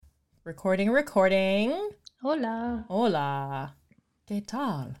Recording. Hola. Hola. ¿Qué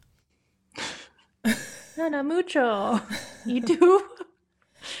tal? Nada mucho. ¿Y tú?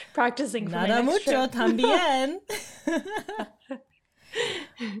 Practicing for Nada my next mucho trip. también.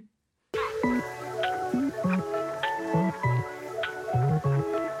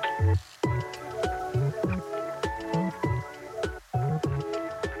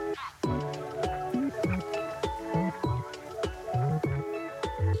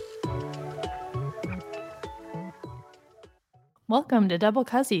 Welcome to Double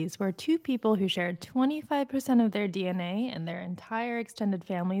Cuzzies, where two people who share 25% of their DNA and their entire extended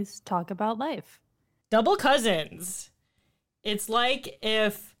families talk about life. Double cousins. It's like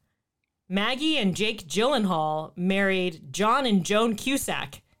if Maggie and Jake Gyllenhaal married John and Joan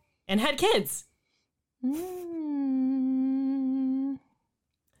Cusack and had kids. I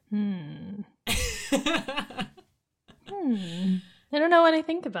don't know what I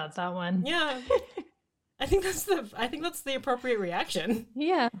think about that one. Yeah. I think that's the appropriate reaction.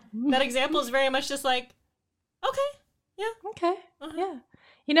 Yeah. That example is very much just like, okay. Yeah. Okay. Yeah.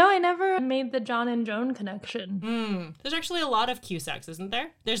 You know, I never made the John and Joan connection. There's actually a lot of Cusacks, isn't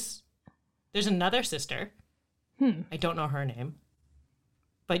there? There's another sister. I don't know her name.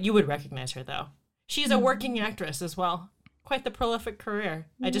 But you would recognize her, though. She's a working actress as well. Quite the prolific career.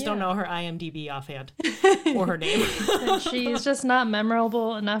 I just don't know her IMDb offhand. Or her name. She's just not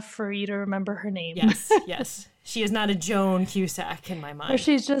memorable enough for you to remember her name. Yes. She is not a Joan Cusack in my mind. Or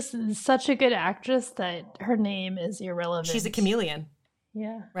she's just such a good actress that her name is irrelevant. She's a chameleon.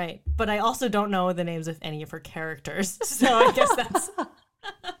 Yeah. Right. But I also don't know the names of any of her characters. So I guess that's...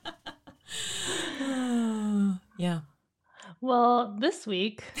 Yeah. Well, this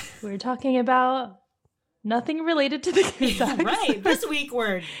week, we're talking about nothing related to the Cuzzies. Right. This week,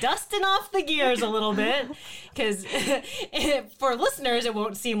 we're dusting off the gears a little bit. Because for listeners, it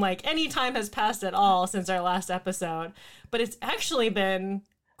won't seem like any time has passed at all since our last episode. But it's actually been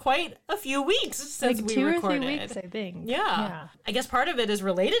quite a few weeks since we recorded. 2 or 3 weeks, I think. Yeah. I guess part of it is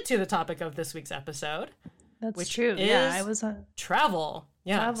related to the topic of this week's episode. That's true. Yeah, I was travel.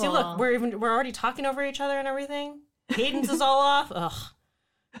 Yeah. Travel. See, look, we're already talking over each other and everything. Cadence is all off. Ugh.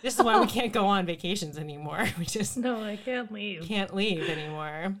 This is why we can't go on vacations anymore. We just No, I can't leave. Can't leave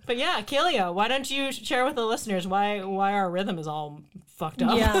anymore. But yeah, Kalia, why don't you share with the listeners why our rhythm is all fucked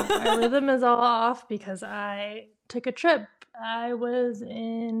up? Yeah, our rhythm is all off because I took a trip. I was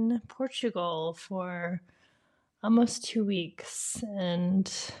in Portugal for almost 2 weeks, and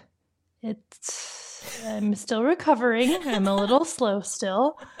I'm still recovering. I'm a little slow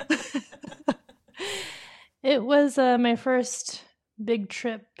still. It was my first big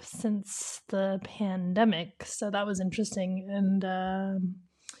trip since the pandemic, so that was interesting and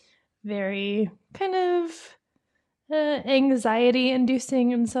very kind of anxiety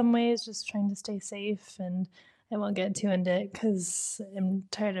inducing in some ways, just trying to stay safe. And I won't get too into it because I'm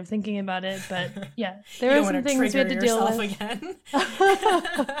tired of thinking about it, but yeah, there were some things we had to deal with again.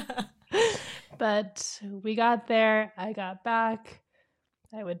 But we got there, I got back.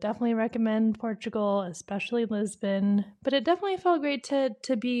 I would definitely recommend Portugal, especially Lisbon, but it definitely felt great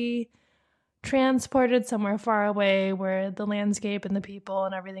to be transported somewhere far away where the landscape and the people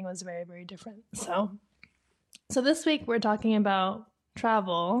and everything was very, very different. So this week we're talking about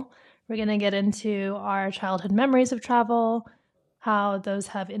travel. We're going to get into our childhood memories of travel, how those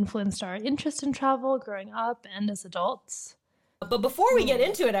have influenced our interest in travel growing up and as adults. But before we get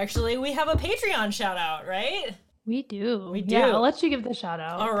into it, actually, we have a Patreon shout out, right? We do. We do. Yeah, I'll let you give the shout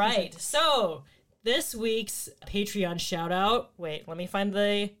out. All right. So this week's Patreon shout out. Wait, let me find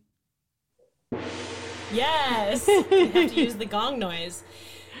the... Yes. I have to use the gong noise.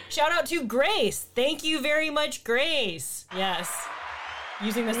 Shout out to Grace. Thank you very much, Grace. Yes.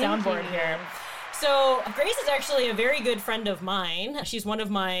 Using the soundboard here. So Grace is actually a very good friend of mine. She's one of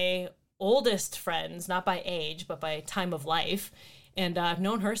my oldest friends, not by age, but by time of life. And I've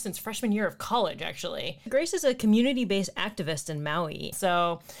known her since freshman year of college, actually. Grace is a community-based activist in Maui.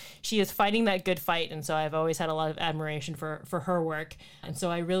 So she is fighting that good fight. And so I've always had a lot of admiration for her work. And so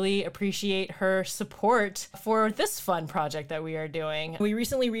I really appreciate her support for this fun project that we are doing. We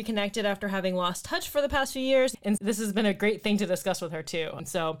recently reconnected after having lost touch for the past few years. And this has been a great thing to discuss with her, too. And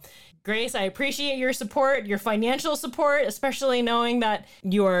so, Grace, I appreciate your support, your financial support, especially knowing that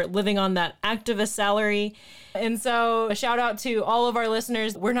you are living on that activist salary. And so a shout out to all of our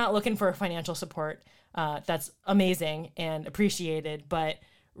listeners. We're not looking for financial support. That's amazing and appreciated. But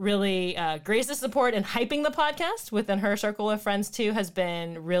really Grace's support and hyping the podcast within her circle of friends too has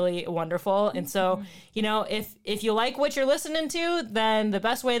been really wonderful. And so, you know, if you like what you're listening to, then the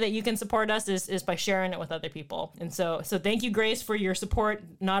best way that you can support us is by sharing it with other people. And so thank you, Grace, for your support,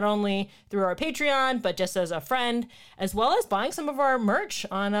 not only through our Patreon, but just as a friend, as well as buying some of our merch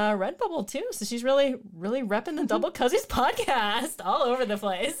on Redbubble too. So she's really repping the Double Cuzzies podcast all over the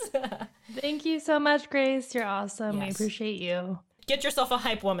place. Thank you so much, Grace. You're awesome. Yes. We appreciate you. Get yourself a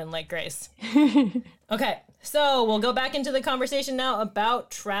hype woman like Grace. Okay, so we'll go back into the conversation now about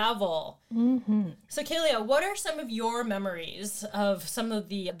travel. So Kalia, what are some of your memories of some of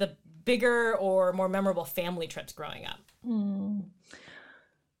the bigger or more memorable family trips growing up?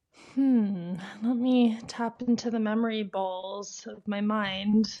 Let me tap into the memory bowls of my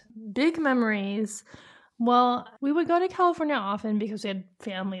mind. Big memories. Well, we would go to California often because we had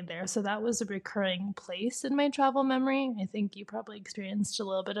family there, so that was a recurring place in my travel memory. I think you probably experienced a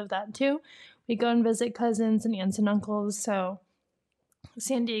little bit of that too. We go and visit cousins and aunts and uncles, so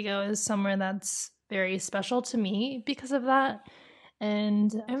San Diego is somewhere that's very special to me because of that.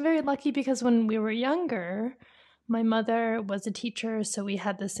 And I'm very lucky because when we were younger, my mother was a teacher, so we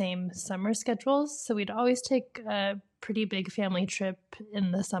had the same summer schedules, so we'd always take a pretty big family trip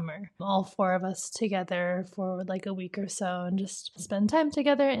in the summer, all 4 of us together for like a week or so and just spend time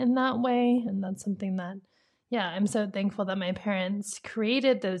together in that way. And that's something that, yeah, I'm so thankful that my parents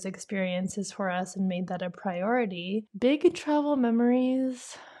created those experiences for us and made that a priority. Big travel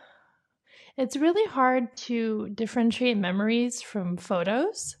memories. It's really hard to differentiate memories from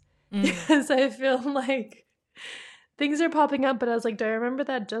photos because I feel like things are popping up, but I was like, do I remember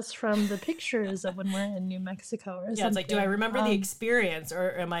that just from the pictures of when we're in New Mexico or something? Yeah, it's like, do I remember the experience,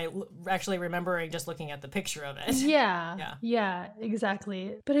 or am I actually remembering just looking at the picture of it? Yeah,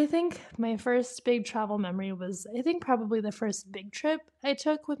 exactly. But I think my first big travel memory was, I think probably the first big trip I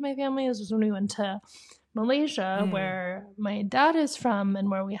took with my family was when we went to Malaysia, where my dad is from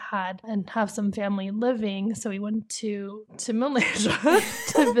and where we had and have some family living. So we went to Malaysia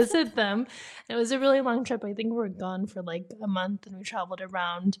to visit them. It was a really long trip. I think we were gone for like a month and we traveled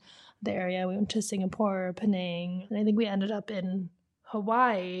around the area. We went to Singapore, Penang, and I think we ended up in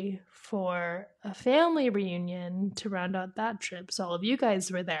Hawaii for a family reunion to round out that trip. So all of you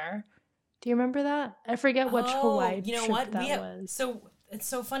guys were there. Do you remember that? I forget which Hawaii trip that was. So it's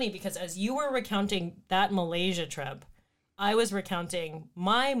so funny because as you were recounting that Malaysia trip, I was recounting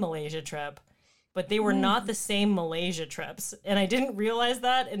my Malaysia trip, but they were not the same Malaysia trips. And I didn't realize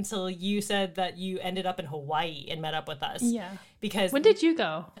that until you said that you ended up in Hawaii and met up with us. Yeah. Because when did you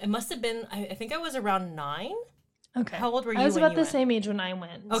go? It must have been, I think I was around 9. Okay. How old were you? I was when about you the went? Same age when I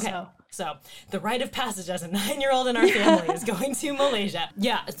went. Okay. So the rite of passage as a 9-year-old in our family is going to Malaysia.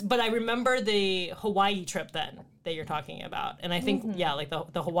 Yeah, but I remember the Hawaii trip then that you're talking about. And I think, like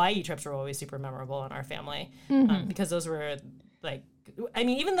the Hawaii trips were always super memorable in our family because those were like, I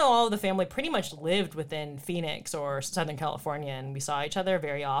mean, even though all of the family pretty much lived within Phoenix or Southern California and we saw each other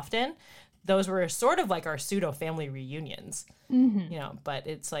very often, those were sort of like our pseudo family reunions, you know, but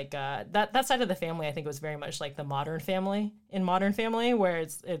it's like that side of the family, I think, was very much like the Modern Family where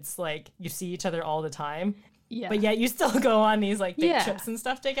it's like you see each other all the time. Yeah. But yet you still go on these like big trips and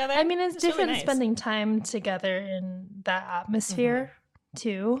stuff together. I mean, it's different really nice. Spending time together in that atmosphere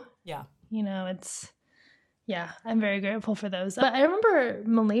too. Yeah. You know, I'm very grateful for those. But I remember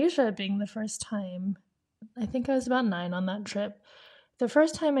Malaysia being the first time, I think I was about 9 on that trip. The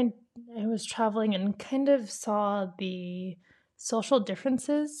first time I was traveling and kind of saw the social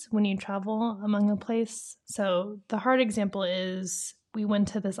differences when you travel among a place. So the hard example is we went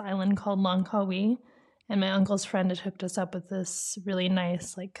to this island called Langkawi, and my uncle's friend had hooked us up with this really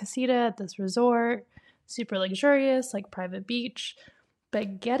nice like casita at this resort, super luxurious, like private beach.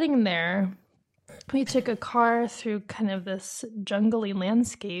 But getting there, we took a car through kind of this jungly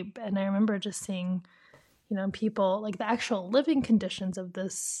landscape, and I remember just seeing, you know, people, like the actual living conditions of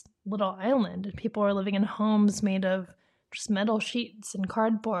this little island. People were living in homes made of just metal sheets and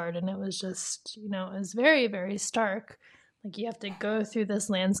cardboard, and it was just, you know, it was very, very stark. Like you have to go through this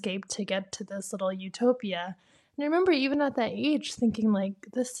landscape to get to this little utopia. And I remember even at that age thinking like,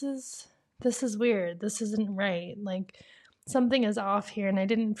 this is weird. This isn't right. Like something is off here. And I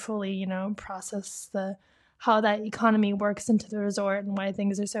didn't fully, you know, process how that economy works into the resort and why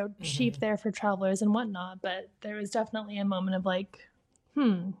things are so cheap there for travelers and whatnot. But there was definitely a moment of like,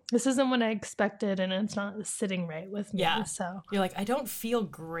 this isn't what I expected, and it's not sitting right with me. Yeah. So you're like, I don't feel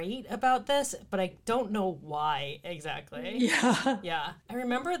great about this, but I don't know why exactly. Yeah. Yeah. I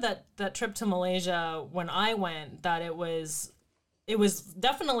remember that trip to Malaysia when I went, that it was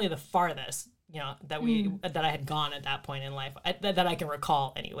definitely the farthest that I had gone at that point in life, that I can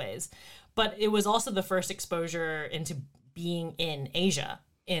recall anyways. But it was also the first exposure into being in Asia,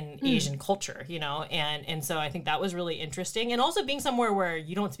 in Asian culture, and so I think that was really interesting, and also being somewhere where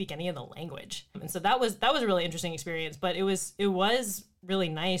you don't speak any of the language. And so that was a really interesting experience, but it was really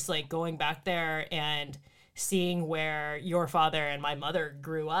nice, like going back there and seeing where your father and my mother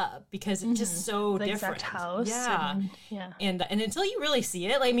grew up, because it's just so the different. Exact house. And until you really see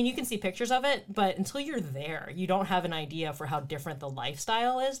it, like, I mean, you can see pictures of it, but until you're there, you don't have an idea for how different the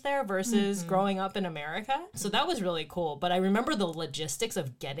lifestyle is there versus growing up in America. So that was really cool. But I remember the logistics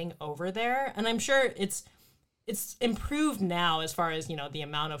of getting over there, and I'm sure it's improved now as far as, the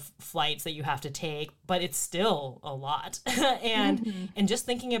amount of flights that you have to take, but it's still a lot. And just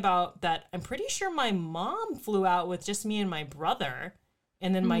thinking about that, I'm pretty sure my mom flew out with just me and my brother,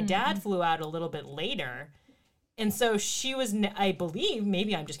 and then my dad flew out a little bit later. And so she was, I believe,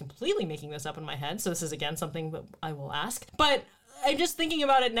 maybe I'm just completely making this up in my head, so this is again something that I will ask, but I'm just thinking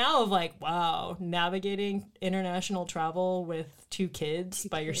about it now of like, wow, navigating international travel with two kids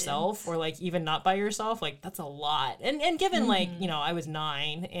by yourself, or like even not by yourself, like that's a lot. And given like, I was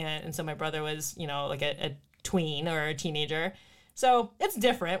 9 and so my brother was, like a tween or a teenager. So it's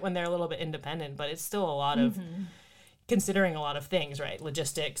different when they're a little bit independent, but it's still a lot of considering a lot of things, right?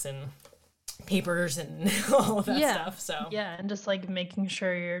 Logistics and papers and all of that stuff. So yeah, and just like making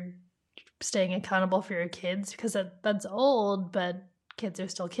sure you're staying accountable for your kids, because that's old, but kids are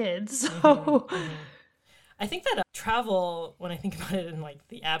still kids. So I think that travel, when I think about it in like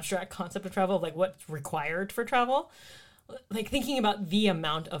the abstract concept of travel, like what's required for travel, like thinking about the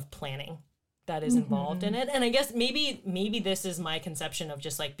amount of planning that is involved in it. And I guess maybe this is my conception of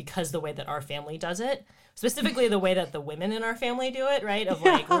just like, because the way that our family does it, specifically the way that the women in our family do it, right? Of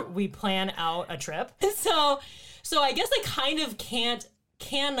like, we plan out a trip. So I guess I kind of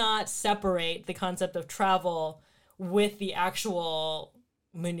cannot separate the concept of travel with the actual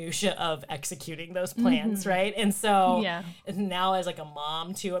minutia of executing those plans, right? And so now as like a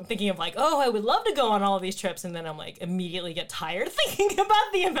mom too, I'm thinking of like, oh, I would love to go on all of these trips, and then I'm like immediately get tired thinking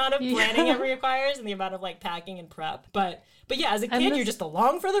about the amount of planning it requires and the amount of like packing and prep. But yeah, as a kid, you're just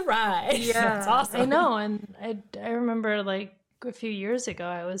along for the ride. Yeah, it's awesome. I know, and I remember like a few years ago,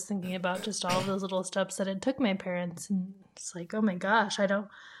 I was thinking about just all of those little steps that it took my parents, and it's like, oh my gosh, I don't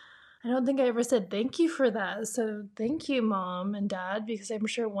think I ever said thank you for that. So thank you, Mom and Dad, because I'm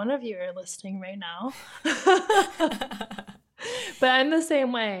sure one of you are listening right now. But I'm the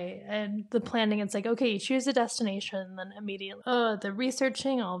same way. And the planning, it's like, okay, you choose a destination, then immediately, the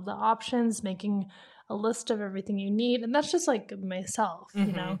researching all of the options, making a list of everything you need. And that's just like myself,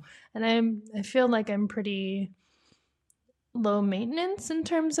 and I feel like I'm pretty low maintenance in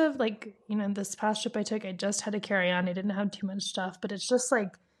terms of like, this past trip I took, I just had to carry on. I didn't have too much stuff, but it's just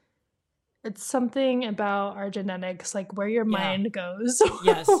like, it's something about our genetics, like where your mind goes.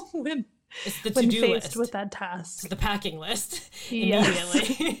 Yes. It's the to-do faced list with that task. It's the packing list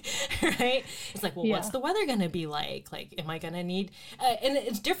immediately, right? It's like, well, what's the weather going to be like? Like, am I going to need, and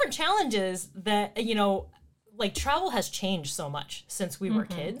it's different challenges that, like travel has changed so much since we were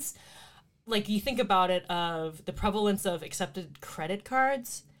kids. Like you think about it of the prevalence of accepted credit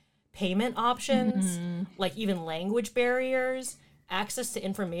cards, payment options, like even language barriers, access to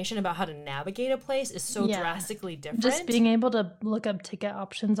information about how to navigate a place is so drastically different. Just being able to look up ticket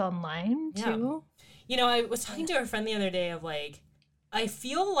options online too. I was talking to a friend the other day of like, I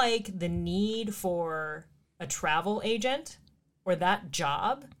feel like the need for a travel agent or that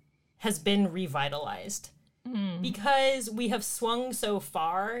job has been revitalized because we have swung so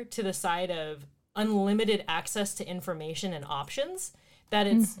far to the side of unlimited access to information and options that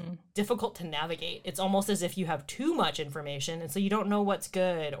it's difficult to navigate. It's almost as if you have too much information, and so you don't know what's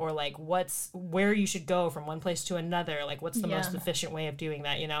good or like where you should go from one place to another. Like what's the most efficient way of doing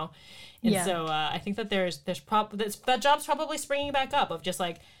that, And so I think that that job's probably springing back up of just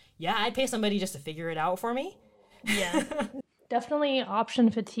like, I'd pay somebody just to figure it out for me. Yeah, definitely option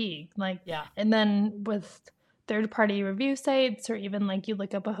fatigue. Like, and then with third-party review sites, or even like you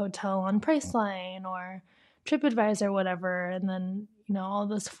look up a hotel on Priceline or TripAdvisor or whatever, and then all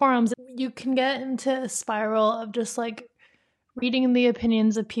those forums, you can get into a spiral of just like reading the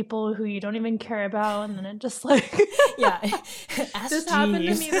opinions of people who you don't even care about, and then it just like this happened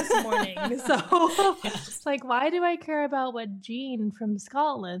to me this morning. So it's like, why do I care about what Jean from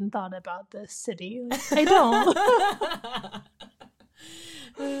Scotland thought about this city? Like, I don't.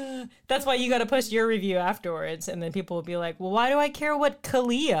 That's why you got to post your review afterwards, and then people will be like, well, why do I care what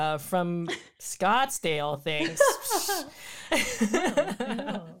Kalia from Scottsdale thinks?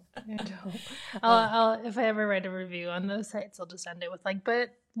 I I'll if I ever write a review on those sites, I'll just end it with like, but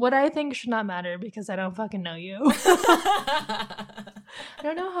what I think should not matter because I don't fucking know you. I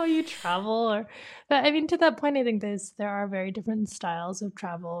don't know how you travel, but I mean, to that point, I think there are very different styles of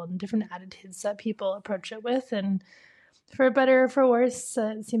travel and different attitudes that people approach it with, and for better or for worse,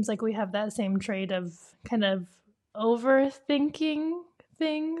 it seems like we have that same trait of kind of overthinking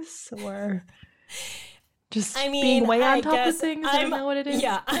things or just being way on top of things. I don't know what it is.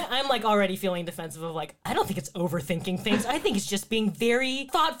 Yeah, I'm like already feeling defensive of like, I don't think it's overthinking things. I think it's just being very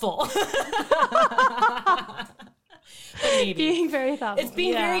thoughtful. Maybe. Being very thoughtful. It's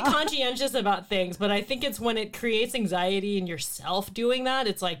being very conscientious about things, but I think it's when it creates anxiety in yourself doing that,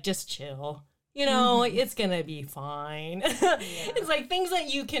 it's like, just chill. You know, it's gonna be fine. It's like things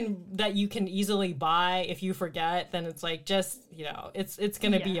that you can easily buy if you forget, then it's like just, you know, it's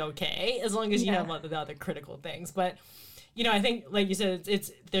gonna be okay as long as you have the other critical things. But you know, I think like you said,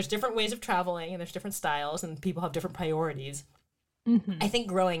 there's different ways of traveling and there's different styles and people have different priorities. I think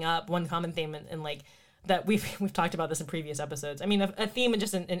growing up, one common theme in like that we've talked about this in previous episodes. I mean, a theme and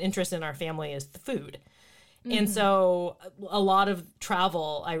just an interest in our family is the food. And so a lot of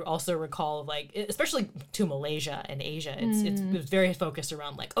travel, I also recall, like, especially to Malaysia and Asia, it was very focused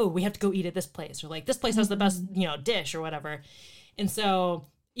around like, oh, we have to go eat at this place, or like this place has the best, you know, dish or whatever. And so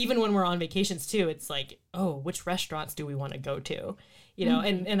even when we're on vacations too, it's like, oh, which restaurants do we want to go to? You know,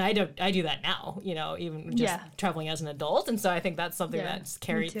 and I do that now, you know, even just traveling as an adult. And so I think that's something that's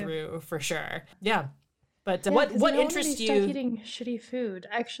carried through for sure. Yeah. But what interests you? Stuck eating shitty food.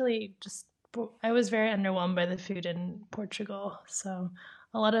 Actually, I was very underwhelmed by the food in Portugal. So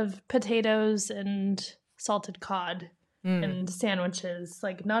a lot of potatoes and salted cod and sandwiches,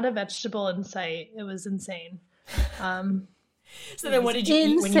 like not a vegetable in sight. It was insane. So then what did you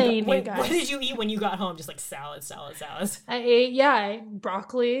eat what did you eat when you got home? Just like salads. I ate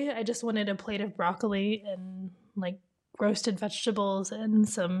broccoli. I just wanted a plate of broccoli and like roasted vegetables and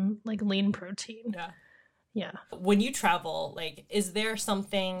some like lean protein. Yeah. When you travel, like, is there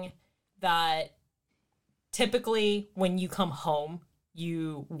something that typically when you come home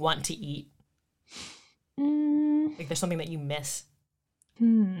you want to eat? Like there's something that you miss?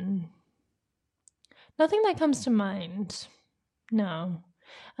 Nothing that comes to mind. No.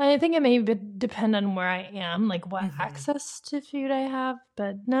 I think it may depend on where I am, like what access to food I have,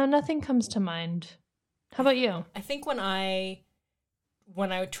 but no, nothing comes to mind. How about you? I think when I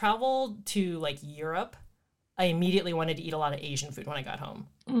traveled to like Europe, I immediately wanted to eat a lot of Asian food when I got home.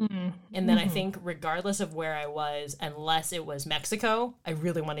 And then I think regardless of where I was, unless it was Mexico, I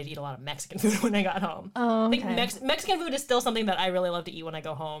really wanted to eat a lot of Mexican food when I got home. Oh, okay. I think Mexican food is still something that I really love to eat when I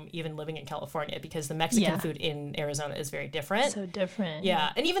go home, even living in California, because the Mexican food in Arizona is very different. So different.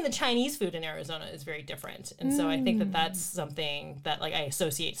 Yeah. And even the Chinese food in Arizona is very different. And so I think that that's something that like I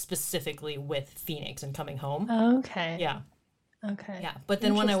associate specifically with Phoenix and coming home. Okay. Yeah. Okay. Yeah. But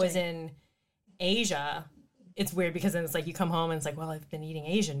then when I was in Asia, it's weird because then it's like you come home and it's like, well, I've been eating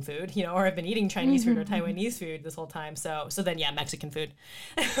Asian food, you know, or I've been eating Chinese food or Taiwanese food this whole time. So then, Mexican food.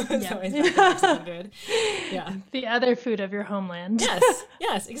 It's always Mexican food. Yeah. The other food of your homeland.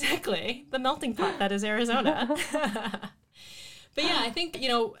 Yes, exactly. The melting pot that is Arizona. But yeah, I think, you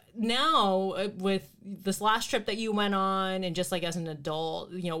know, now with this last trip that you went on and just like as an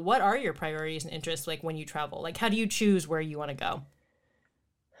adult, you know, what are your priorities and interests like when you travel? Like, how do you choose where you want to go?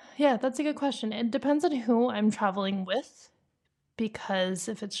 Yeah, that's a good question. It depends on who I'm traveling with, because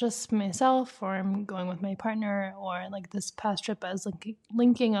if it's just myself or I'm going with my partner, or like this past trip I was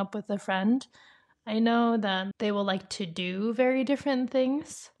linking up with a friend, I know that they will like to do very different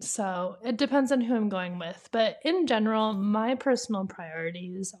things. So it depends on who I'm going with. But in general, my personal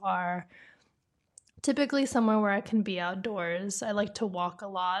priorities are typically somewhere where I can be outdoors. I like to walk a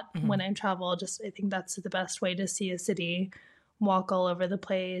lot when I travel. I think that's the best way to see a city. Walk all over the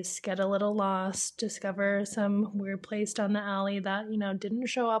place, get a little lost, discover some weird place down the alley that, you know, didn't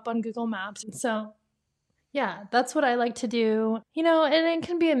show up on Google Maps. So yeah, that's what I like to do. You know, and it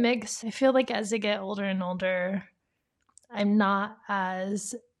can be a mix. I feel like as I get older and older, I'm not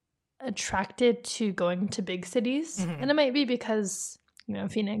as attracted to going to big cities. And it might be because, you know,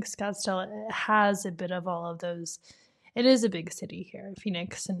 Phoenix, Scottsdale, it has a bit of all of those. It is a big city here,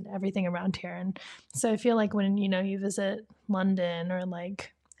 Phoenix, and everything around here. And so I feel like when, you know, you visit London or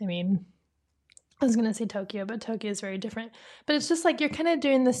like, I mean, I was going to say Tokyo, but Tokyo is very different. But it's just like you're kind of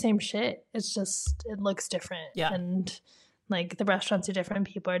doing the same shit. It's just, it looks different. Yeah. And like the restaurants are different,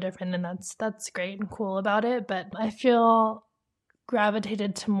 people are different, and that's great and cool about it. But I feel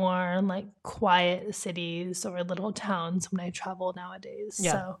gravitated to more like quiet cities or little towns when I travel nowadays.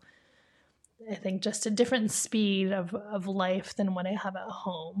 Yeah. So I think just a different speed of life than what I have at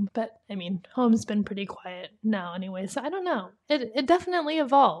home. But I mean, home's been pretty quiet now anyway, so I don't know. It definitely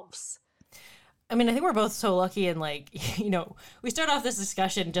evolves. I mean, I think we're both so lucky, and like, we start off this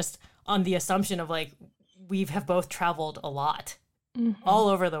discussion just on the assumption of like we have both traveled a lot, all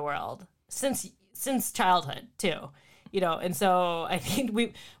over the world since childhood too. And so I think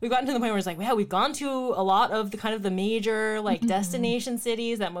we've gotten to the point where it's like, wow, we've gone to a lot of the kind of the major like destination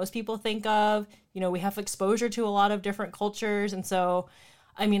cities that most people think of. We have exposure to a lot of different cultures. And so,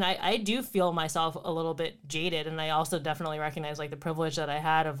 I mean, I do feel myself a little bit jaded. And I also definitely recognize like the privilege that I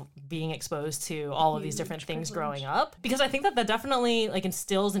had of being exposed to all of these different things growing up. Because I think that definitely like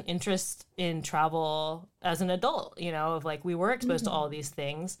instills an interest in travel as an adult, of like we were exposed to all of these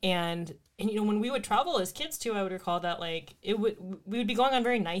things. And when we would travel as kids too, I would recall that like we would be going on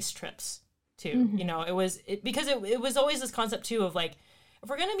very nice trips too. Because it was always this concept too of like, if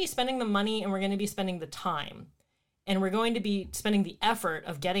we're going to be spending the money and we're going to be spending the time and we're going to be spending the effort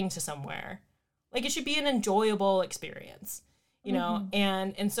of getting to somewhere, like it should be an enjoyable experience,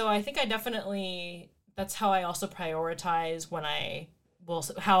 and so I think I definitely, that's how I also prioritize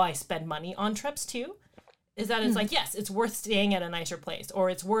how I spend money on trips too. Is that it's like, yes, it's worth staying at a nicer place, or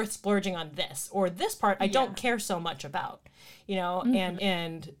it's worth splurging on this, or this part I don't care so much about,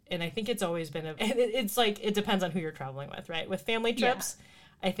 and I think it's always been it's like, it depends on who you're traveling with, right? With family trips,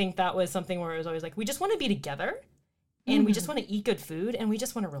 I think that was something where it was always like, we just want to be together, and we just want to eat good food, and we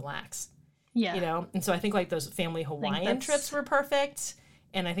just want to relax, and so I think like those family Hawaiian trips were perfect.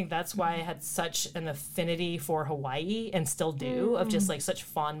 And I think that's why I had such an affinity for Hawaii, and still do, of just like such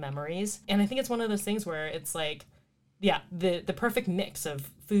fond memories. And I think it's one of those things where it's like, the perfect mix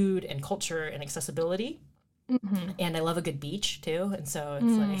of food and culture and accessibility. And I love a good beach too, and so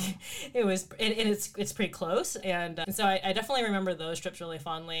it's like it's pretty close, and so I definitely remember those trips really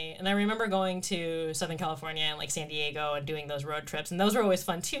fondly. And I remember going to Southern California and like San Diego and doing those road trips, and those were always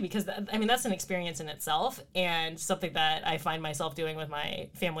fun too, because that's an experience in itself, and something that I find myself doing with my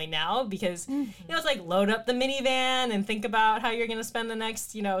family now, because it's like load up the minivan and think about how you're going to spend the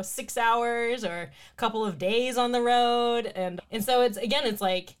next 6 hours or a couple of days on the road, and so it's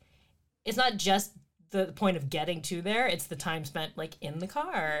like it's not just the point of getting to there, it's the time spent like in the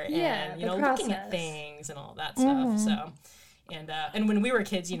car and looking at things and all that stuff. So and when we were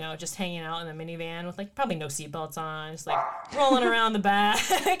kids, just hanging out in the minivan with like probably no seatbelts on, just like rolling around the back,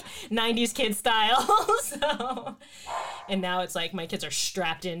 90s kid style. So, and now it's like my kids are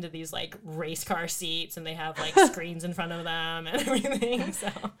strapped into these like race car seats, and they have like screens in front of them and everything. So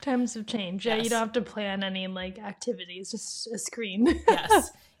times have changed. Yeah, you don't have to plan any like activities, just a screen.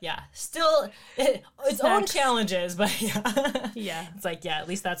 Yes. Yeah, still its own challenges, but it's like, at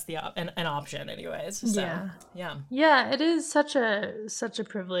least that's an option, anyways. So, yeah, it is such a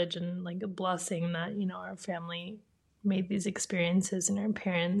privilege and like a blessing that our family made these experiences, and our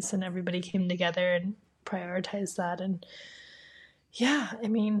parents and everybody came together and prioritized that. And I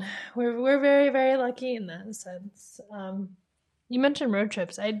mean, we're very, very lucky in that sense. You mentioned road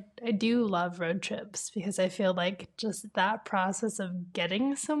trips. I do love road trips, because I feel like just that process of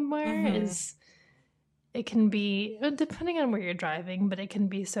getting somewhere it can be, depending on where you're driving, but it can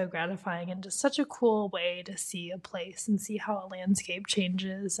be so gratifying and just such a cool way to see a place and see how a landscape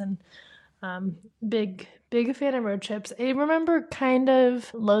changes. And big fan of road trips. I remember kind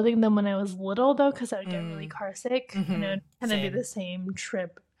of loathing them when I was little, though, because I would get really car sick. And it would kind of be the same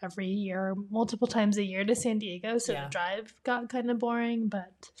trip every year, multiple times a year to San Diego, so the drive got kind of boring,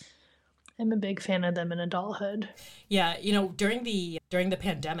 but I'm a big fan of them in adulthood. Yeah, during the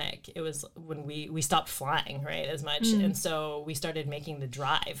pandemic, it was when we stopped flying, right, as much, and so we started making the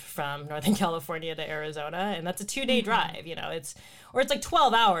drive from Northern California to Arizona, and that's a 2-day drive. It's like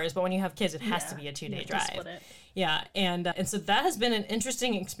 12 hours, but when you have kids, it has to be a 2-day drive. Yeah, and so that has been an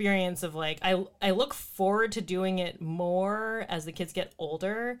interesting experience of like, I look forward to doing it more as the kids get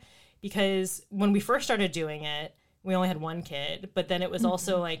older, because when we first started doing it, we only had one kid, but then it was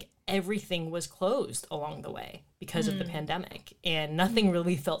also like everything was closed along the way because of the pandemic, and nothing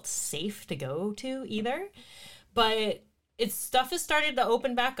really felt safe to go to either. But stuff has started to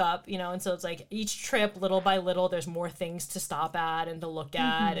open back up, and so it's like each trip, little by little, there's more things to stop at and to look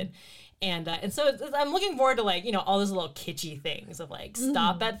at, and so I'm looking forward to like all those little kitschy things of like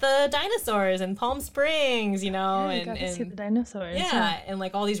stop at the dinosaurs in Palm Springs, and got to see the dinosaurs. Yeah, and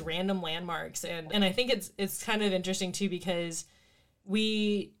like all these random landmarks, and I think it's kind of interesting too, because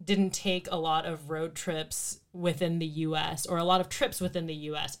we didn't take a lot of road trips within the US or a lot of trips within the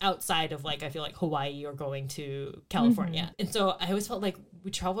US outside of like, I feel like Hawaii or going to California. And so I always felt like we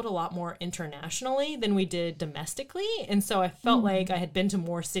traveled a lot more internationally than we did domestically. And so I felt like I had been to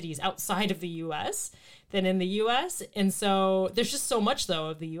more cities outside of the US than in the US. And so there's just so much though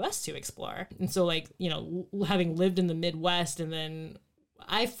of the US to explore. And so like, you know, having lived in the Midwest and then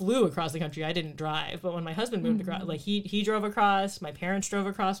I flew across the country. I didn't drive, but when my husband moved across, like he drove across. My parents drove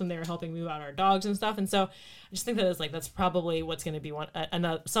across when they were helping move out our dogs and stuff. And so I just think that it's like that's probably what's going to be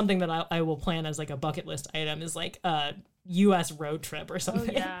something that I will plan as like a bucket list item is like a U.S. road trip or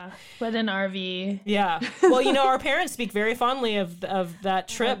something. Oh, yeah, with an RV. Yeah. Well, you know, our parents speak very fondly of that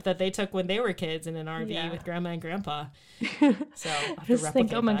trip that they took when they were kids in an RV with grandma and grandpa. So I just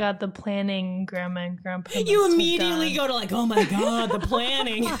think, oh my God, the planning grandma and grandpa. You immediately go to like, oh my God, the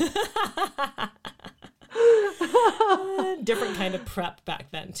planning. Different kind of prep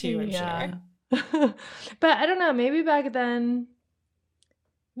back then too, I'm sure. But I don't know, maybe back then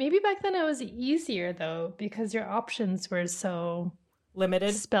it was easier though, because your options were so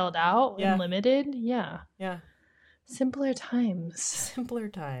limited, spelled out and limited. Yeah. Simpler times,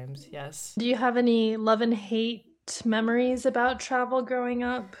 yes. Do you have any love and hate memories about travel growing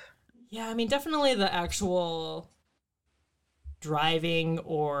up? Yeah, I mean, definitely the actual driving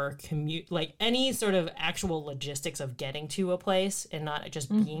or commute, like any sort of actual logistics of getting to a place and not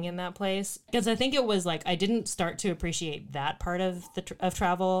just being in that place. Because I think it was like I didn't start to appreciate that part of of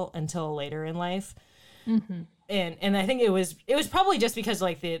travel until later in life. And I think it was probably just because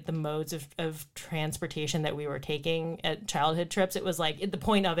like the modes of transportation that we were taking at childhood trips, it was like the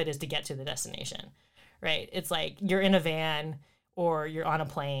point of it is to get to the destination, right? It's like you're in a van or you're on a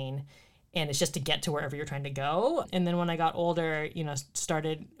plane and it's just to get to wherever you're trying to go. And then when I got older, you know,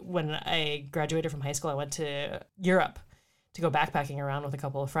 when I graduated from high school, I went to Europe to go backpacking around with a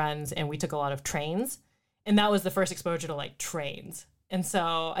couple of friends, and we took a lot of trains. And that was the first exposure to like trains. And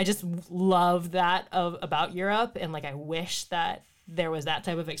so I just love that about Europe. And like, I wish that there was that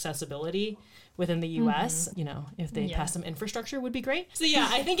type of accessibility within the US, you know, if they pass some infrastructure would be great. So yeah,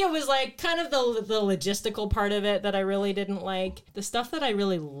 I think it was like kind of the logistical part of it that I really didn't like. The stuff that I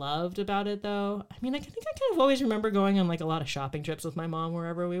really loved about it though, I mean, I think I kind of always remember going on like a lot of shopping trips with my mom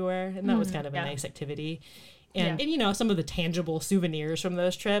wherever we were. And that was kind of a nice activity. And, you know, some of the tangible souvenirs from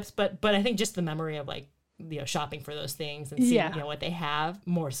those trips, but I think just the memory of like, you know, shopping for those things and seeing, you know, what they have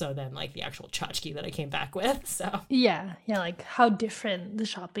more so than like the actual tchotchke that I came back with. So yeah, like how different the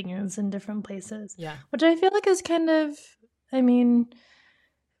shopping is in different places. Yeah. Which I feel like is kind of, I mean,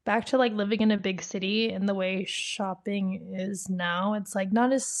 back to like living in a big city and the way shopping is now, it's like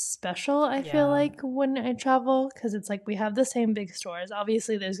not as special, I feel like, when I travel, because it's like we have the same big stores.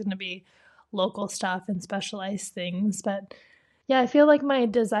 Obviously there's going to be local stuff and specialized things, but yeah, I feel like my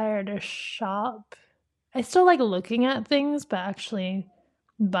desire to shop, I still like looking at things, but actually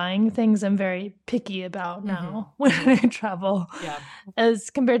buying things I'm very picky about now when I travel. Yeah. As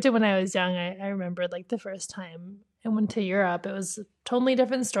compared to when I was young, I remember like the first time I went to Europe, it was totally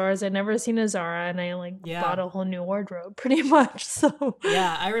different stores. I'd never seen a Zara, and I like bought a whole new wardrobe pretty much. So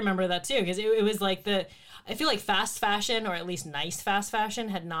yeah, I remember that too, because it was like I feel like fast fashion, or at least nice fast fashion,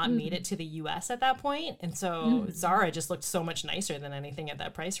 had not made it to the US at that point. And so Zara just looked so much nicer than anything at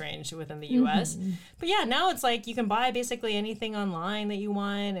that price range within the US. But yeah, now it's like you can buy basically anything online that you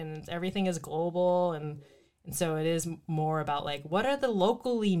want, and everything is global. And so it is more about like, what are the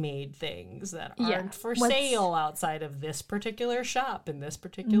locally made things that aren't for sale outside of this particular shop in this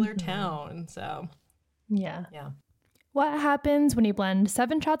particular town. So yeah. What happens when you blend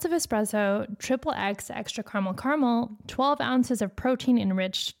 7 shots of espresso, triple X extra caramel, 12 ounces of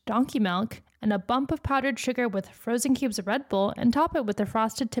protein-enriched donkey milk, and a bump of powdered sugar with frozen cubes of Red Bull, and top it with a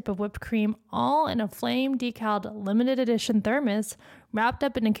frosted tip of whipped cream, all in a flame decaled limited edition thermos wrapped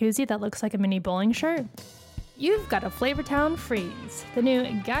up in a koozie that looks like a mini bowling shirt? You've got a Flavortown Freeze, the new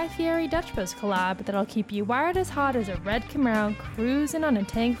Guy Fieri Dutch Bros collab that'll keep you wired as hot as a red Camaro cruising on a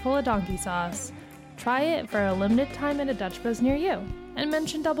tank full of donkey sauce. Try it for a limited time at a Dutch Bros near you, and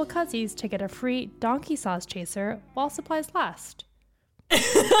mention double Cuzzies to get a free donkey sauce chaser while supplies last.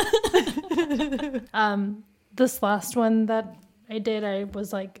 This last one that I did, I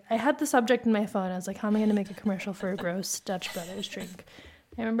was like, I had the subject in my phone. I was like, how am I going to make a commercial for a gross Dutch Brothers drink?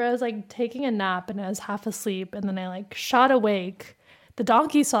 I remember I was like taking a nap and I was half asleep, and then I like shot awake. The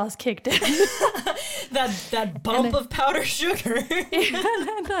donkey sauce kicked in. that bump of powdered sugar.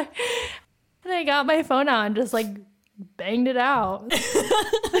 And I got my phone out and just like banged it out.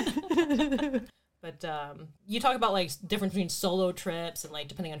 But you talk about like difference between solo trips and like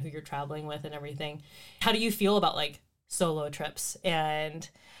depending on who you're traveling with and everything. How do you feel about like solo trips. And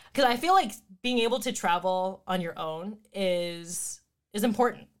because I feel like being able to travel on your own is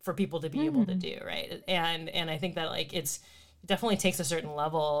important for people to be able to do, right? And I think that like it definitely takes a certain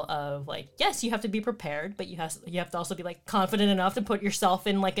level of like, yes, you have to be prepared, but you have to also be like confident enough to put yourself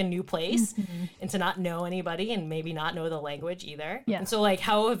in like a new place and to not know anybody and maybe not know the language either. Yeah. And so like,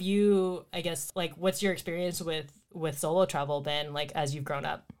 how have you, I guess, like, what's your experience with solo travel been like as you've grown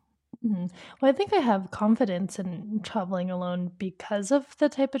up? Well, I think I have confidence in traveling alone because of the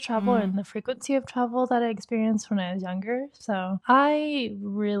type of travel and the frequency of travel that I experienced when I was younger. So I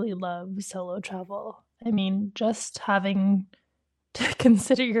really love solo travel. I mean, just having to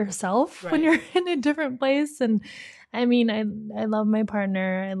consider yourself when you're in a different place. And I mean, I love my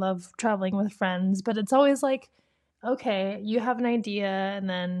partner. I love traveling with friends, but it's always like, okay, you have an idea, and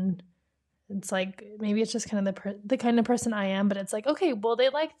then it's like, maybe it's just kind of the kind of person I am, but it's like, okay, well, they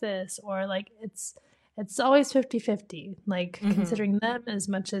like this, or like it's always 50-50, like considering them as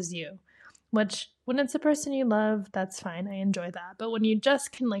much as you, which when it's a person you love, that's fine. I enjoy that. But when you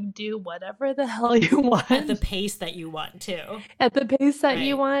just can like do whatever the hell you want. At the pace that you want too. At the pace that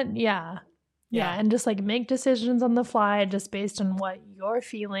you want, yeah. Yeah, and just like make decisions on the fly just based on what you're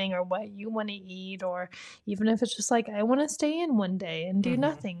feeling or what you want to eat, or even if it's just like, I want to stay in one day and do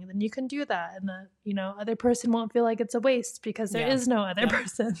nothing, then you can do that. And the other person won't feel like it's a waste because there is no other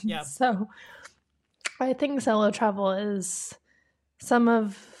person. Yeah. So I think solo travel is some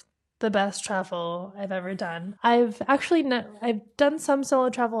of the best travel I've ever done. I've done some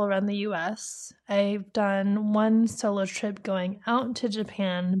solo travel around the US. I've done one solo trip going out to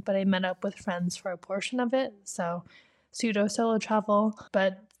Japan, but I met up with friends for a portion of it, so pseudo solo travel.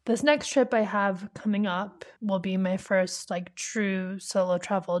 But this next trip I have coming up will be my first like true solo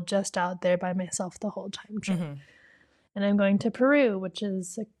travel, just out there by myself the whole time trip. And I'm going to Peru, which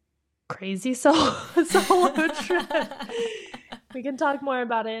is a crazy solo trip. We can talk more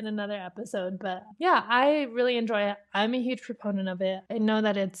about it in another episode, but yeah, I really enjoy it. I'm a huge proponent of it. I know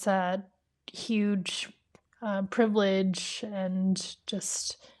that it's a huge privilege, and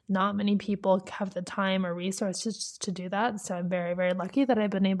just not many people have the time or resources to do that. So I'm very, very lucky that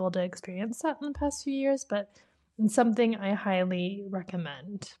I've been able to experience that in the past few years, but it's something I highly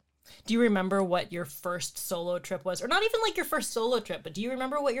recommend. Do you remember what your first solo trip was? Or not even like your first solo trip, but do you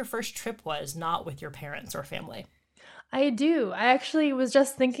remember what your first trip was, not with your parents or family? I do. I actually was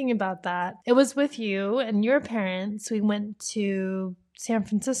just thinking about that. It was with you and your parents. We went to San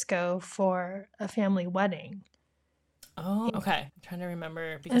Francisco for a family wedding. Oh, okay. I'm trying to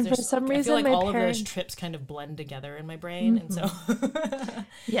remember because for some reason, I feel like all of those trips kind of blend together in my brain, and so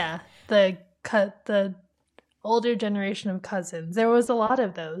yeah, the older generation of cousins. There was a lot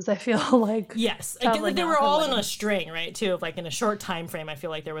of those. I feel like yes, I think they were all in a string, right? Too, of like in a short time frame. I feel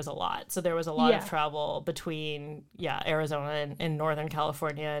like there was a lot. So there was a lot of travel between Arizona and Northern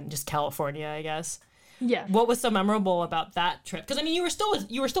California and just California, I guess. Yeah. What was so memorable about that trip? Because I mean, you were still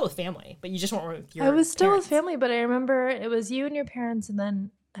with family, but you just weren't with your. I was still with family, but I remember it was you and your parents, and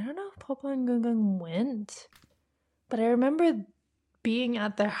then I don't know if Papa and Gungung went, but I remember being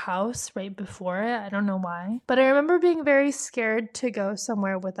at their house right before it. I don't know why, but I remember being very scared to go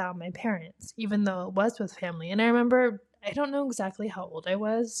somewhere without my parents, even though it was with family. And I remember, I don't know exactly how old I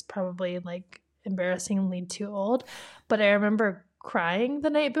was, probably like embarrassingly too old, but I remember crying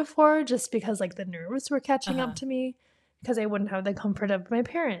the night before just because like the nerves were catching up to me, because I wouldn't have the comfort of my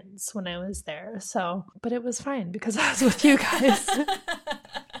parents when I was there. So, but it was fine because I was with you guys.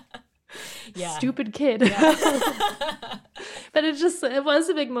 Stupid kid. But it was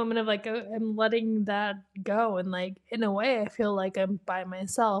a big moment of like, I'm letting that go. And like, in a way, I feel like I'm by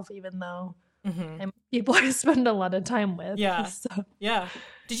myself, even though I'm people I spend a lot of time with. Yeah. So. Yeah.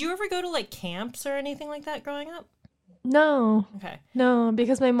 Did you ever go to like camps or anything like that growing up? No. Okay. No,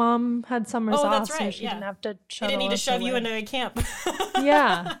 because my mom had summers off, that's right. so she didn't have to shuttle. She didn't need to shove you into a camp.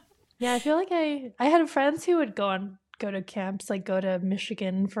 Yeah. I feel like I had friends who would go to camps, like go to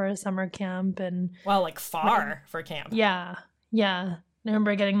Michigan for a summer camp, and like far for camp. Yeah. I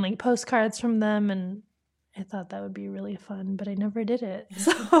remember getting like postcards from them, and I thought that would be really fun, but I never did it.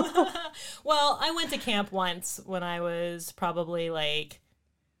 So. Well, I went to camp once when I was probably like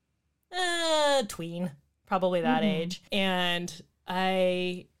tween, probably that age, and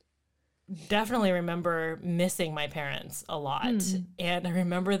I definitely remember missing my parents a lot. And I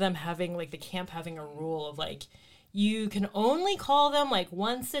remember them having like the camp having a rule of like, you can only call them like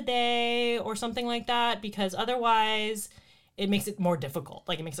once a day or something like that, because otherwise it makes it more difficult.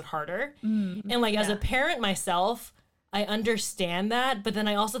 Like it makes it harder. And like as a parent myself, I understand that, but then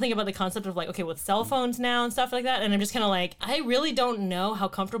I also think about the concept of like, okay, with cell phones now and stuff like that, and I'm just kind of like, I really don't know how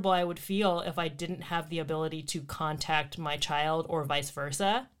comfortable I would feel if I didn't have the ability to contact my child or vice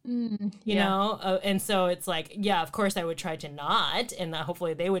versa, you know? And so it's like, yeah, of course I would try to not, and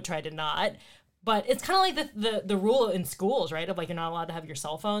hopefully they would try to not. But it's kind of like the rule in schools, right? Of like, you're not allowed to have your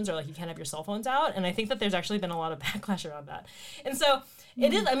cell phones, or like you can't have your cell phones out. And I think that there's actually been a lot of backlash around that. And so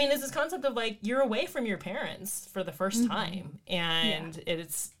it is, I mean, it's this concept of like, you're away from your parents for the first time. And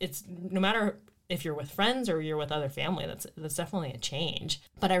it's no matter if you're with friends or you're with other family, that's definitely a change.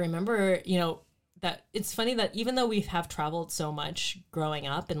 But I remember, you know, that it's funny that even though we have traveled so much growing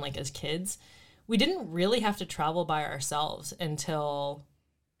up and like as kids, we didn't really have to travel by ourselves until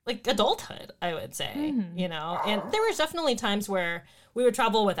like adulthood, I would say, you know, and there was definitely times where we would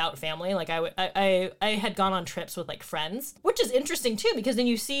travel without family. Like I had gone on trips with like friends, which is interesting too, because then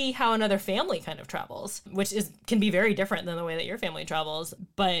you see how another family kind of travels, which can be very different than the way that your family travels.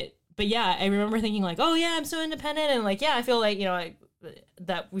 But yeah, I remember thinking like, oh yeah, I'm so independent. And like, yeah, I feel like, you know,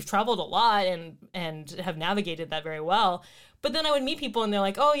 that we've traveled a lot and have navigated that very well. But then I would meet people and they're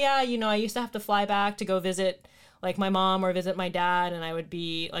like, oh yeah, you know, I used to have to fly back to go visit like my mom or visit my dad, and I would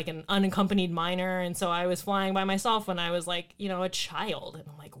be like an unaccompanied minor, and so I was flying by myself when I was like, you know, a child. And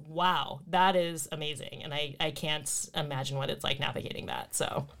I'm like, wow, that is amazing, and I can't imagine what it's like navigating that.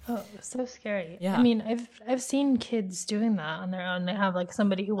 So so scary. Yeah, I mean, I've seen kids doing that on their own. They have like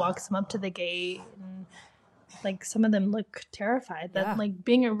somebody who walks them up to the gate, and like some of them look terrified. That like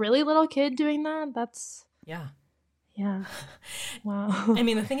being a really little kid doing that's yeah. Wow. I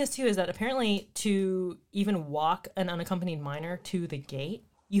mean, the thing is, too, is that apparently to even walk an unaccompanied minor to the gate,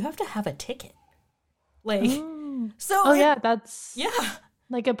 you have to have a ticket. Like, that's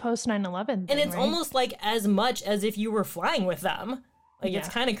like a post 9/11 thing, and it's right? almost like as much as if you were flying with them. Like, it's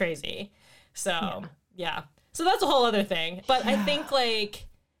kind of crazy. So, So that's a whole other thing. But I think, like,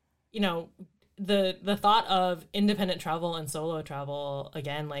 you know, the thought of independent travel and solo travel,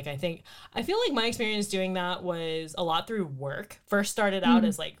 again, like I feel like my experience doing that was a lot through work. First started out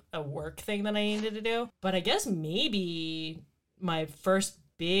as like a work thing that I needed to do. But I guess maybe my first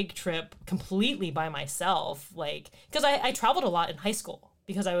big trip completely by myself, like, because I traveled a lot in high school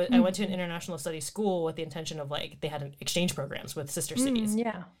because I went to an international studies school with the intention of like, they had exchange programs with sister cities.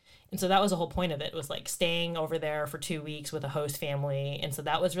 And so that was the whole point of it, was like staying over there for 2 weeks with a host family. And so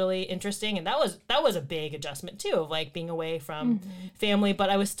that was really interesting. And that was a big adjustment too, of like being away from family, but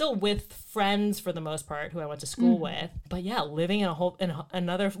I was still with friends for the most part who I went to school with. But yeah, living in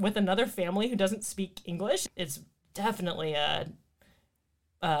another family who doesn't speak English, it's definitely a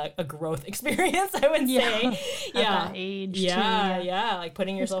growth experience, I would say. At that age too, like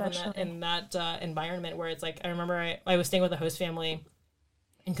putting yourself in that environment where it's like, I remember I was staying with a host family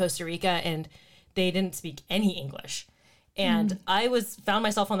in Costa Rica, and they didn't speak any English. And I found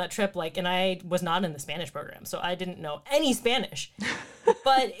myself on that trip, like, and I was not in the Spanish program, so I didn't know any Spanish.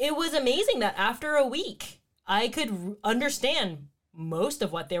 But it was amazing that after a week, I could understand most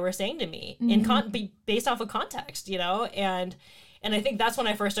of what they were saying to me based off of context, you know? And I think that's when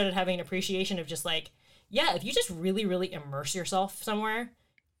I first started having an appreciation of just like, yeah, if you just really, really immerse yourself somewhere,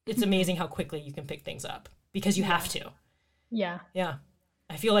 it's amazing how quickly you can pick things up, because you have to. Yeah.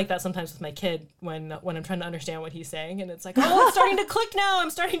 I feel like that sometimes with my kid when I'm trying to understand what he's saying, and it's like, oh, it's starting to click now. I'm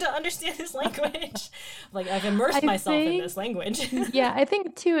starting to understand his language. Like, I've immersed myself in this language. I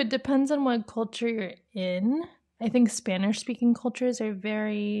think too, it depends on what culture you're in. I think Spanish-speaking cultures are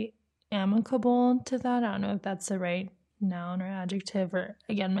very amicable to that. I don't know if that's the right noun or adjective, or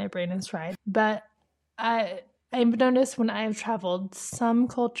again, my brain is fried. But I've noticed when I've traveled, some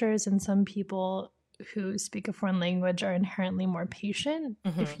cultures and some people who speak a foreign language are inherently more patient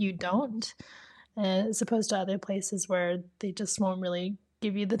if you don't, as opposed to other places where they just won't really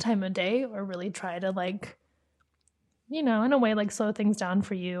give you the time of day, or really try to, like, you know, in a way, like, slow things down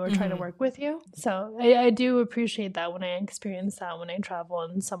for you, or try to work with you. So I do appreciate that when I experience that when I travel,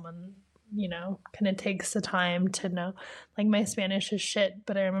 and someone, you know, kind of takes the time to know. Like, my Spanish is shit,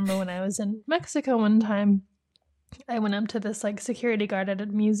 but I remember when I was in Mexico one time, I went up to this like security guard at a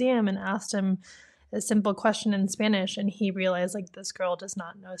museum and asked him a simple question in Spanish, and he realized like, this girl does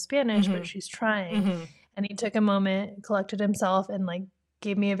not know Spanish, but she's trying. And he took a moment, collected himself, and like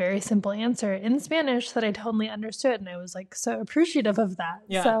gave me a very simple answer in Spanish that I totally understood. And I was like so appreciative of that.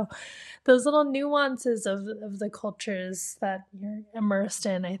 So those little nuances of the cultures that you're immersed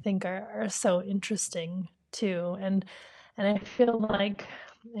in, I think are so interesting too. And I feel like,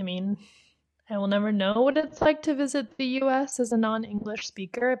 I mean, I will never know what it's like to visit the U.S. as a non-English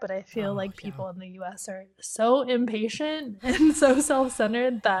speaker, but I feel people in the U.S. are so impatient and so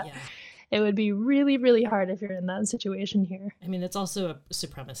self-centered that it would be really, really hard if you're in that situation here. I mean, it's also a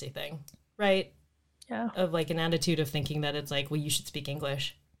supremacy thing, right? Yeah. Of like an attitude of thinking that it's like, well, you should speak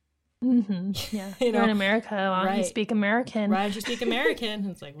English. Mm-hmm. Yeah. You're in America. Why don't you speak American? Why don't you speak American?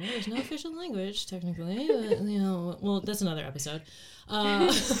 And it's like, well, there's no official language, technically. But, well, that's another episode.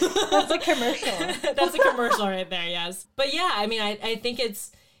 That's a commercial. That's a commercial right there, yes. But yeah, I mean, I think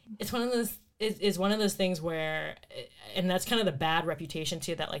it's one of those... It's one of those things where, and that's kind of the bad reputation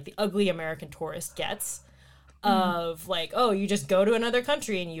too, that like the ugly American tourist gets of like, oh, you just go to another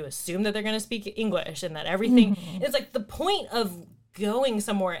country and you assume that they're going to speak English and that everything, it's like the point of going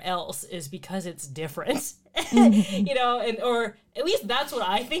somewhere else is because it's different, or at least that's what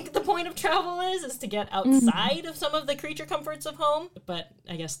I think the point of travel is to get outside of some of the creature comforts of home. But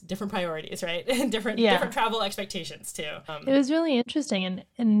I guess different priorities, right? different travel expectations too. It was really interesting. And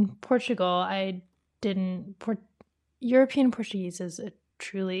in Portugal, European Portuguese is a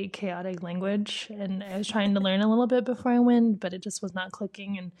truly chaotic language. And I was trying to learn a little bit before I went, but it just was not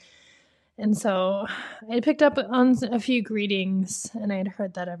clicking. And so I picked up on a few greetings, and I'd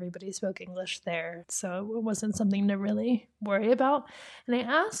heard that everybody spoke English there. So it wasn't something to really worry about. And I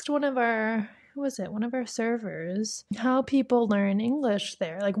asked one of our servers how people learn English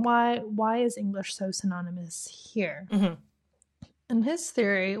there. Like, why is English so synonymous here? Mm-hmm. And his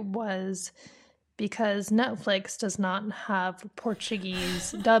theory was because Netflix does not have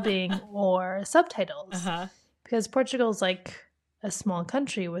Portuguese dubbing or subtitles. Uh-huh. Because Portugal's like a small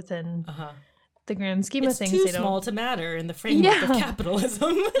country within the grand scheme of things. It's too small to matter in the framework of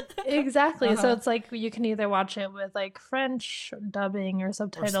capitalism. Exactly. So it's like you can either watch it with like French dubbing or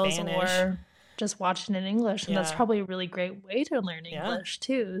subtitles or just watch it in English. And that's probably a really great way to learn English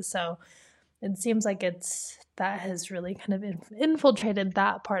too. So it seems like that has really kind of infiltrated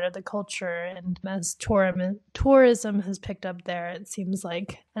that part of the culture. And as tourism has picked up there, it seems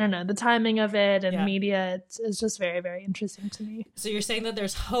like, I don't know, the timing of it and media, it's just very, very interesting to me. So you're saying that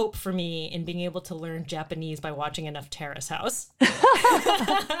there's hope for me in being able to learn Japanese by watching enough Terrace House. It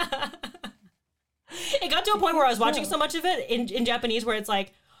got to a point where I was watching so much of it in Japanese where it's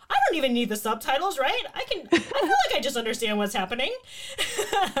like, I don't even need the subtitles, right? I feel like I just understand what's happening.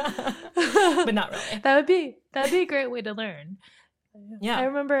 But not really. That'd be a great way to learn. Yeah. I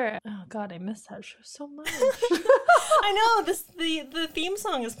remember, oh God, I miss that show so much. I know, the theme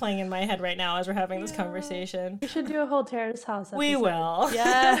song is playing in my head right now as we're having this conversation. We should do a whole Terrace House episode. We will.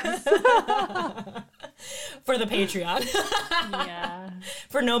 Yes. For the Patreon. Yeah.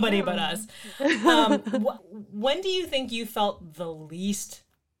 For nobody but us. When do you think you felt the least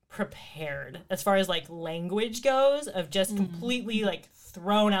prepared as far as like language goes, of just completely like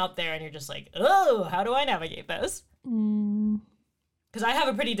thrown out there and you're just like, oh, how do I navigate this? Because I have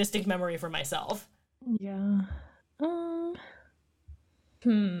a pretty distinct memory for myself. Yeah. I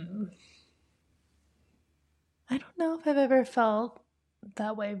don't know if I've ever felt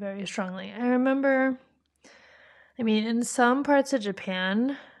that way very strongly. I remember, in some parts of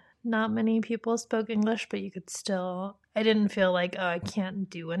Japan, not many people spoke English, but you could still, I didn't feel like, oh, I can't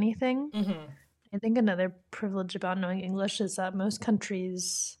do anything. Mm-hmm. I think another privilege about knowing English is that most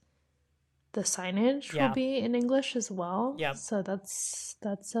countries, the signage will be in English as well. Yeah. So that's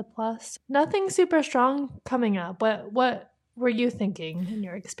a plus. Nothing super strong coming up. What were you thinking in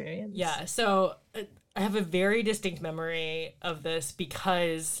your experience? Yeah. So I have a very distinct memory of this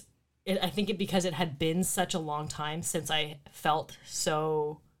because because it had been such a long time since I felt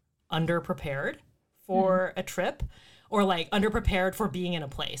so underprepared for a trip, or like underprepared for being in a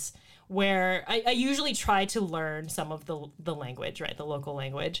place where I usually try to learn some of the language, right? The local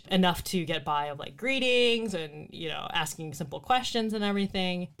language, enough to get by of like greetings and, asking simple questions and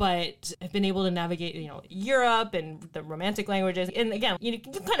everything. But I've been able to navigate, Europe and the romantic languages. And again, you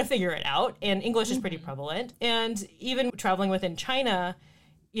can kind of figure it out. And English is pretty prevalent. And even traveling within China,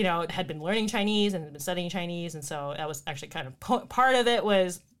 had been learning Chinese and had been studying Chinese. And so that was actually kind of part of it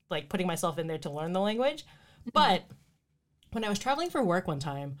was like putting myself in there to learn the language. But when I was traveling for work one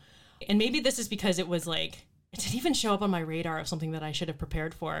time, and maybe this is because it was like, it didn't even show up on my radar of something that I should have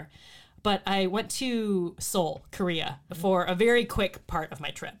prepared for, but I went to Seoul, Korea for a very quick part of my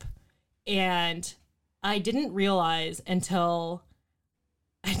trip. And I didn't realize until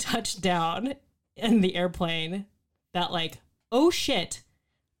I touched down in the airplane that like, oh shit,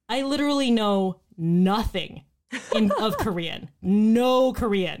 I literally know nothing of Korean. No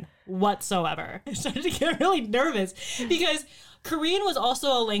Korean whatsoever. I started to get really nervous because Korean was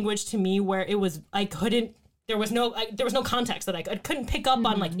also a language to me where it was, there was no context that I couldn't pick up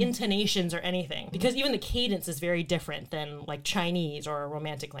on like intonations or anything, because even the cadence is very different than like Chinese or a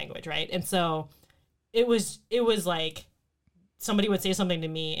romantic language, right? And so it was like somebody would say something to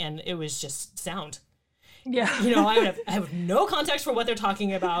me and it was just sound. Yeah. You know, I have no context for what they're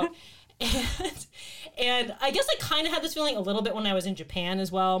talking about. And I guess I kind of had this feeling a little bit when I was in Japan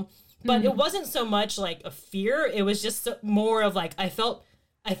as well, but it wasn't so much like a fear. It was just more of like, I felt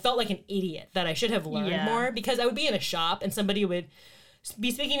like an idiot that I should have learned more, because I would be in a shop and somebody would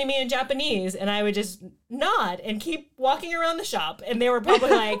be speaking to me in Japanese and I would just nod and keep walking around the shop. And they were probably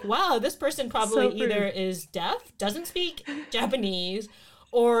like, wow, this person probably either is deaf, doesn't speak Japanese,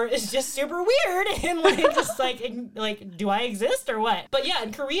 or is just super weird and like just like do I exist or what? But yeah,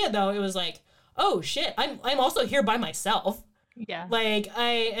 in Korea though, it was like, oh shit, I'm also here by myself. Yeah. Like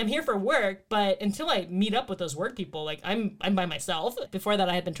I am here for work, but until I meet up with those work people, like I'm by myself. Before that,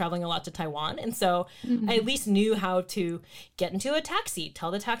 I had been traveling a lot to Taiwan. And so I at least knew how to get into a taxi,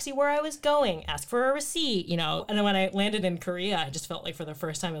 tell the taxi where I was going, ask for a receipt, you know. And then when I landed in Korea, I just felt like for the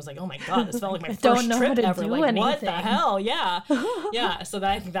first time, I was like, oh my God, this felt like my first trip ever. Like, anything. What the hell? Yeah. Yeah. So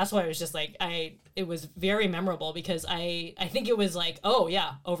I think that's why I was just like, it was very memorable, because I think it was like, oh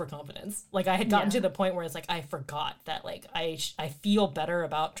yeah, overconfidence. Like I had gotten to the point where it's like, I forgot that like I feel better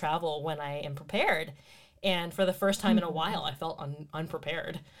about travel when I am prepared. And for the first time in a while, I felt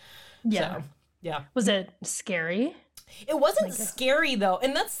unprepared. Yeah. So, yeah. Was it scary? It wasn't scary though.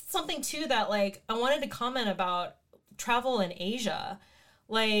 And that's something too that like I wanted to comment about travel in Asia.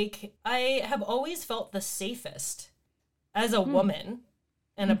 Like I have always felt the safest as a woman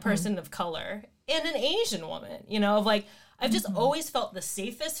and a person of color and an Asian woman, you know, of like, I've just always felt the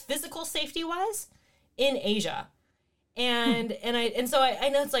safest physical safety wise in Asia. And so I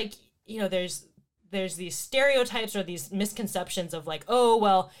know it's like, you know, there's these stereotypes or these misconceptions of like, oh,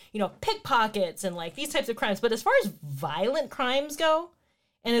 well, you know, pickpockets and like these types of crimes. But as far as violent crimes go,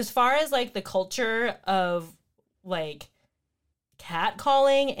 and as far as like the culture of like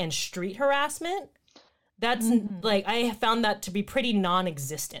catcalling and street harassment, that's like, I found that to be pretty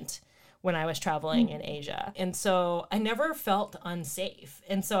non-existent when I was traveling in Asia. And so I never felt unsafe.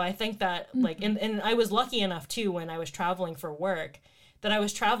 And so I think that like, and I was lucky enough too, when I was traveling for work, that I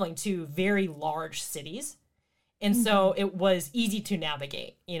was traveling to very large cities. And so it was easy to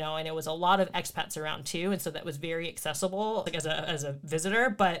navigate, you know, and it was a lot of expats around too. And so that was very accessible like as a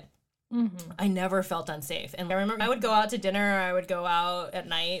visitor, but I never felt unsafe. And I remember I would go out to dinner, or I would go out at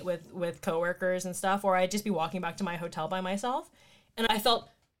night with coworkers and stuff, or I'd just be walking back to my hotel by myself. And I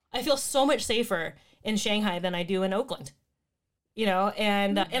feel so much safer in Shanghai than I do in Oakland, you know?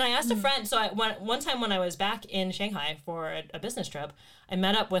 And I asked a friend, so one time when I was back in Shanghai for a business trip, I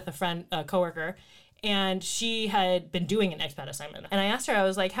met up with a coworker, and she had been doing an expat assignment. And I asked her, I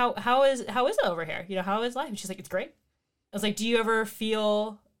was like, how is it over here? You know, how is life? And she's like, it's great. I was like, do you ever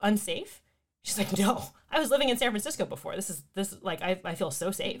feel unsafe? She's like, no, I was living in San Francisco before. This is like, I feel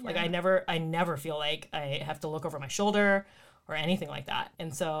so safe. Yeah. Like I never feel like I have to look over my shoulder or anything like that.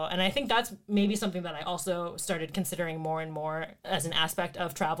 And so, and I think that's maybe something that I also started considering more and more as an aspect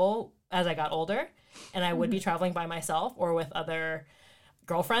of travel as I got older, and I would be traveling by myself or with other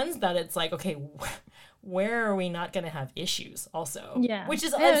girlfriends, that it's like, okay, where are we not going to have issues also? Yeah. Which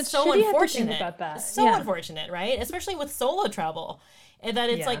is it's so unfortunate. About that. It's so unfortunate, right? Especially with solo travel, and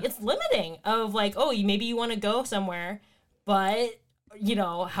that it's like, it's limiting of like, oh, maybe you want to go somewhere, but you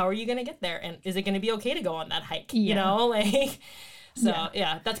know, how are you going to get there? And is it going to be okay to go on that hike? You know, like, so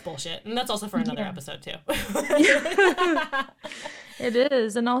that's bullshit. And that's also for another episode too. It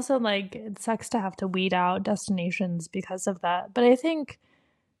is. And also like, it sucks to have to weed out destinations because of that. But I think,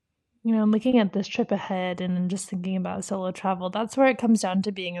 you know, looking at this trip ahead and then just thinking about solo travel, that's where it comes down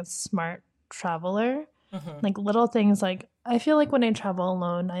to being a smart traveler. Like little things, like I feel like when I travel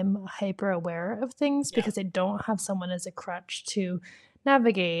alone, I'm hyper aware of things because I don't have someone as a crutch to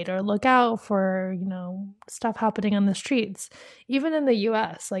navigate or look out for, you know, stuff happening on the streets. Even in the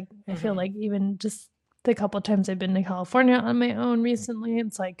US, like I feel like even just the couple of times I've been to California on my own recently,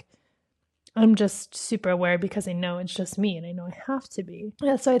 it's like I'm just super aware because I know it's just me and I know I have to be.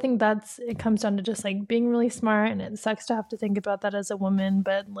 Yeah, so I think it comes down to just like being really smart, and it sucks to have to think about that as a woman,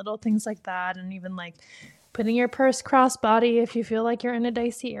 but little things like that, and even like putting your purse crossbody if you feel like you're in a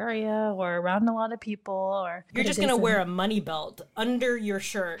dicey area or around a lot of people, or you're just going to wear a money belt under your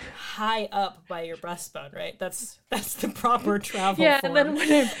shirt high up by your breastbone, right? That's the proper travel form. And then when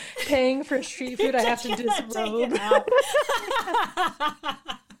I'm paying for street food, I have to disrobe.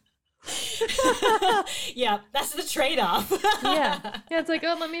 Yeah, that's the trade-off. Yeah, it's like,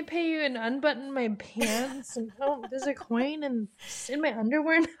 oh, let me pay you and unbutton my pants, and oh, there's a coin and in my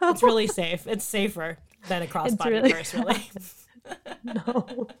underwear now. It's really safe. It's safer than a crossbody purse, really.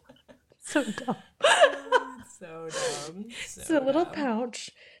 No, so dumb. So dumb. It's a little pouch,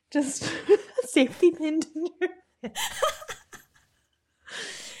 just safety pinned in your head.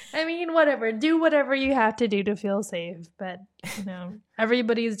 I mean, whatever. Do whatever you have to do to feel safe. But,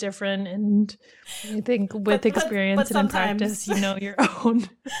 everybody's different. And I think with experience and in practice, your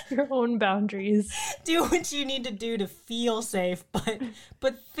own boundaries. Do what you need to do to feel safe.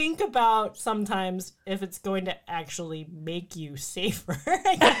 But think about sometimes if it's going to actually make you safer,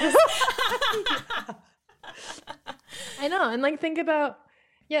 I guess. I know. And think about...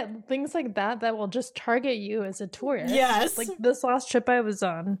 Yeah, things like that will just target you as a tourist. Yes. Like this last trip I was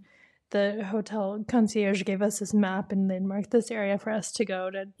on, the hotel concierge gave us this map and they'd marked this area for us to go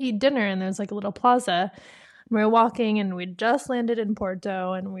to eat dinner. And there's a little plaza. And we were walking and we just landed in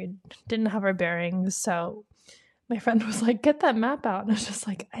Porto and we didn't have our bearings. So my friend was like, get that map out. And I was just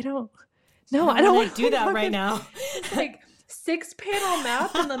like, I don't want to do that right now. 6-panel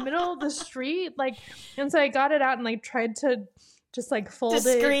map in the middle of the street. And so I got it out and tried to just fold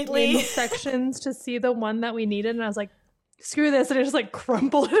discreetly it in sections to see the one that we needed. And I was like, screw this. And I just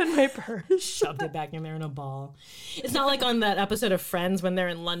crumpled it in my purse. Shoved it back in there in a ball. It's not like on that episode of Friends when they're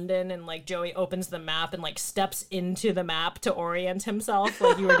in London and Joey opens the map and steps into the map to orient himself.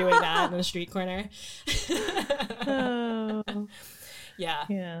 You were doing that in a street corner. Oh. Yeah.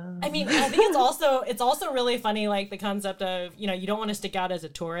 Yeah. I mean, I think it's also really funny, the concept of, you don't want to stick out as a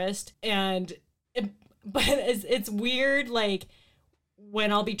tourist but it's weird,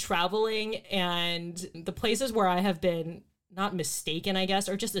 when I'll be traveling and the places where I have been not mistaken, I guess,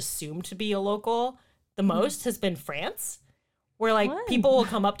 or just assumed to be a local the most has been France, where people will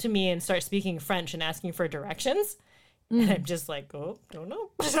come up to me and start speaking French and asking for directions. And I'm just oh, don't know.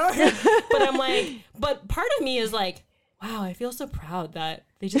 Sorry. But I'm but part of me is wow, I feel so proud that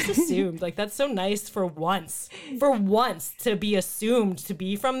they just assumed. That's so nice for once to be assumed to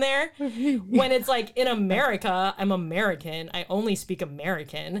be from there. When it's in America, I'm American. I only speak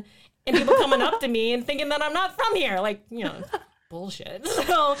American. And people coming up to me and thinking that I'm not from here. Bullshit.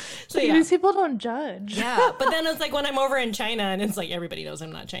 So yeah. These people don't judge. Yeah, but then it's when I'm over in China and it's everybody knows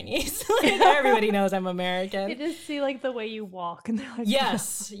I'm not Chinese. Everybody knows I'm American. They just see the way you walk and they're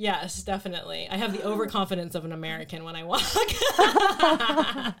yes, definitely. I have the overconfidence of an American when I walk.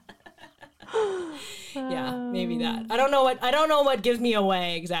 Yeah, maybe that. I don't know what gives me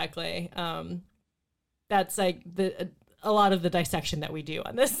away exactly. That's a lot of the dissection that we do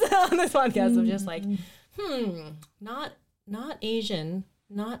on this podcast of just not Asian,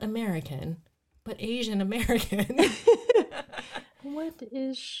 not American, but Asian American. What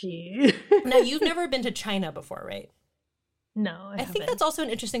is she? Now, you've never been to China before, right? No, I think that's also an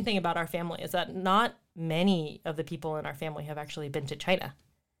interesting thing about our family is that not many of the people in our family have actually been to China.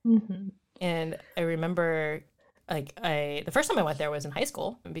 Mm-hmm. And I remember the first time I went there was in high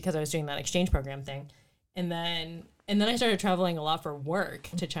school because I was doing that exchange program thing. And then I started traveling a lot for work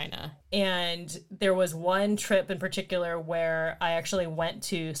to China. And there was one trip in particular where I actually went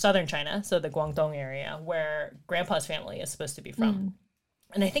to southern China, so the Guangdong area, where Grandpa's family is supposed to be from.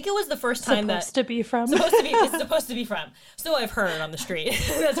 And I think it was the first time it's supposed to be from. So I've heard on the street.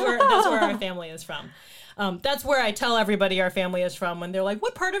 That's where our family is from. That's where I tell everybody our family is from when they're like,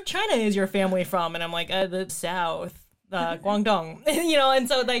 what part of China is your family from? And I'm like, the south. Guangdong, and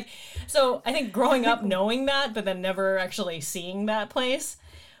so I think growing up knowing that, but then never actually seeing that place,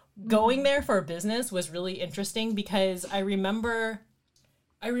 going there for business was really interesting because I remember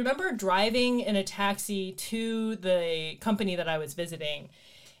driving in a taxi to the company that I was visiting.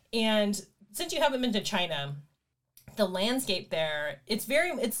 And since you haven't been to China, the landscape there, it's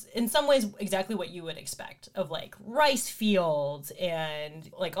in some ways exactly what you would expect of rice fields and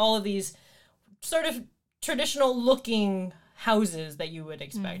all of these sort of traditional looking houses that you would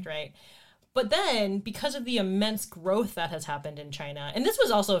expect, right? But then because of the immense growth that has happened in China, and this was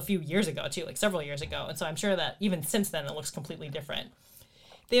also a few years ago too, several years ago. And so I'm sure that even since then, it looks completely different.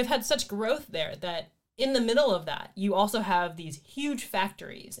 They have had such growth there that in the middle of that, you also have these huge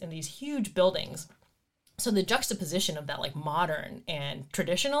factories and these huge buildings. So the juxtaposition of that modern and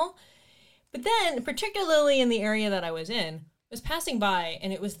traditional, but then particularly in the area that I was in, I was passing by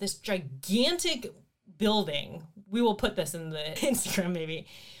and it was this gigantic building. We will put this in the Instagram maybe,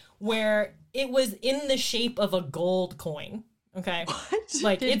 where it was in the shape of a gold coin. Okay.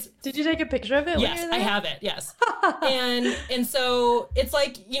 What? Did you take a picture of it? Yes, I have it. Yes. and so it's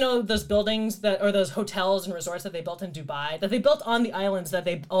those buildings or those hotels and resorts that they built in Dubai that they built on the islands that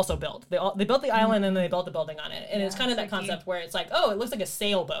they also built. They built the island and then they built the building on it. And it's kind of that concept where it's it looks like a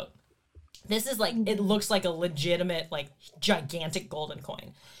sailboat. This is it looks like a legitimate gigantic golden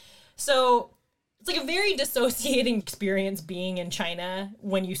coin. So it's a very dissociating experience being in China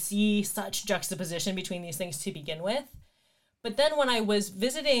when you see such juxtaposition between these things to begin with. But then when I was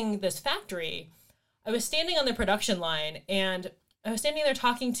visiting this factory, I was standing on the production line and I was standing there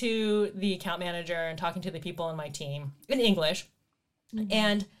talking to the account manager and talking to the people on my team in English.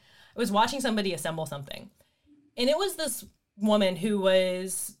 And I was watching somebody assemble something. And it was this woman who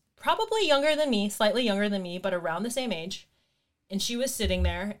was probably younger than me, slightly younger than me, but around the same age. And she was sitting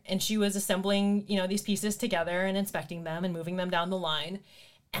there and she was assembling, you know, these pieces together and inspecting them and moving them down the line.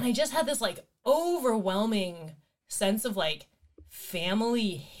 And I just had this like overwhelming sense of like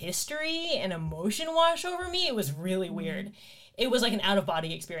family history and emotion wash over me. It was really weird. It was like an out of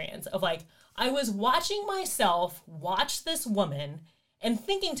body experience of like, I was watching myself watch this woman and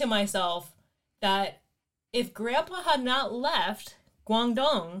thinking to myself that if Grandpa had not left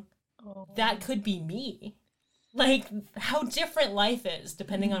Guangdong, that could be me. Like how different life is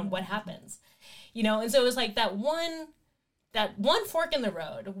depending on what happens, you know? And so it was like that one fork in the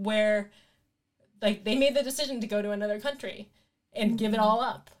road where like they made the decision to go to another country and give it all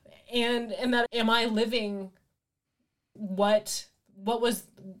up. And that, am I living what was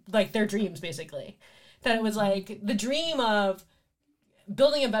like their dreams, basically? That it was like the dream of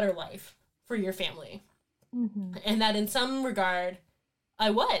building a better life for your family. And that in some regard I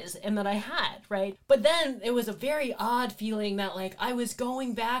was, and that I had, right? But then it was a very odd feeling that like I was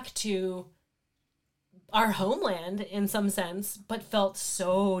going back to our homeland in some sense, but felt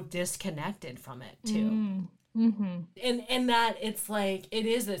so disconnected from it too. And that it's like,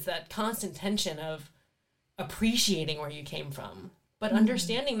 it's that constant tension of appreciating where you came from, but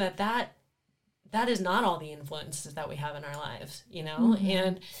understanding that is not all the influences that we have in our lives, you know?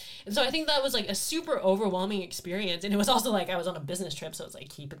 And so I think that was like a super overwhelming experience. And it was also like I was on a business trip, so it was like,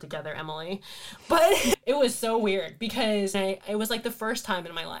 keep it together, Emily. But it was so weird because it was like the first time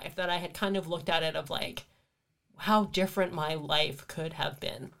in my life that I had kind of looked at it of like how different my life could have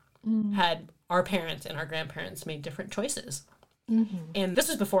been had our parents and our grandparents made different choices. And this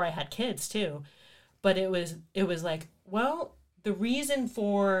was before I had kids too. But it was like, well, the reason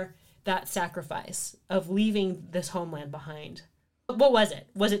for that sacrifice of leaving this homeland behind, what was it?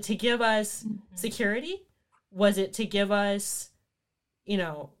 Was it to give us security? Was it to give us, you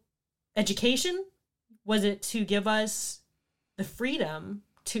know, education? Was it to give us the freedom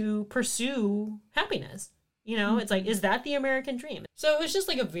to pursue happiness? You know, it's like, is that the American dream? So it was just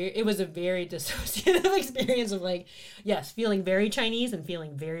like it was a very dissociative experience of like, yes, feeling very Chinese and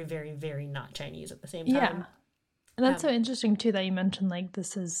feeling very, very, very not Chinese at the same time. Yeah. And that's so interesting too that you mentioned like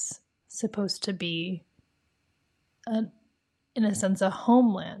this is supposed to be in a sense a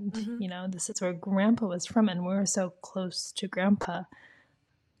homeland. You know, this is where Grandpa was from and we're so close to Grandpa.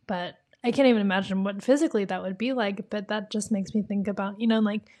 But I can't even imagine what physically that would be like, but that just makes me think about, you know,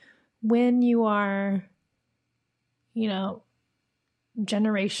 like when you are, you know,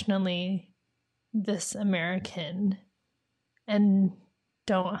 generationally this American and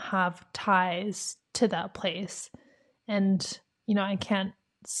don't have ties to that place. And, you know, I can't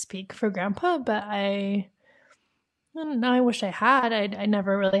speak for Grandpa, but I don't know, I wish I had. I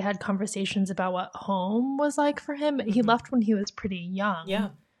never really had conversations about what home was like for him. He left when he was pretty young. Yeah.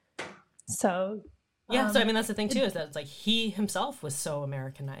 So yeah, so I mean that's the thing too, is that it's like he himself was so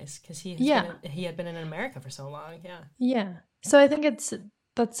Americanized because he had been in America for so long. Yeah. So I think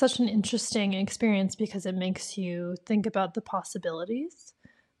that's such an interesting experience because it makes you think about the possibilities,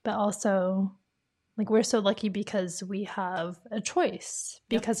 but also like we're so lucky because we have a choice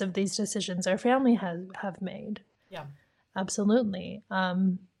because of these decisions our family have made. Yeah. Absolutely.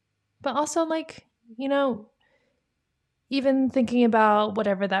 But also like, you know, even thinking about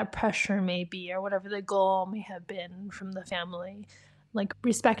whatever that pressure may be or whatever the goal may have been from the family, like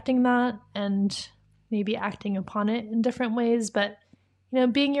respecting that and maybe acting upon it in different ways, but, you know,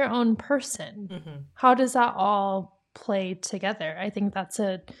 being your own person. How does that all play together? I think that's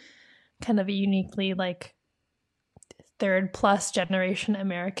a kind of a uniquely like third plus generation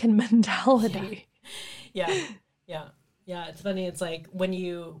American mentality. Yeah. It's funny. It's like when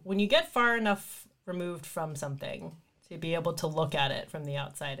you get far enough removed from something to be able to look at it from the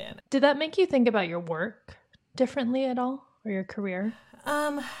outside in. Did that make you think about your work differently at all, or your career?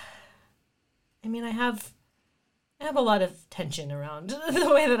 I mean, I have a lot of tension around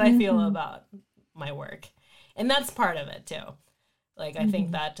the way that I feel about my work, and that's part of it too. Like, I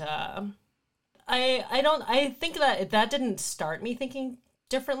think that I think that didn't start me thinking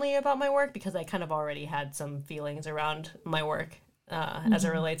differently about my work because I kind of already had some feelings around my work as it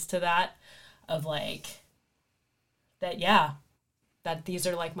relates to that, of like that these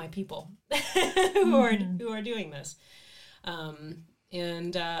are like my people who are doing this,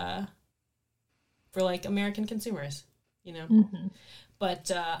 and for like American consumers, you know.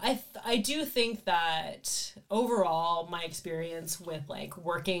 But I do think that overall my experience with like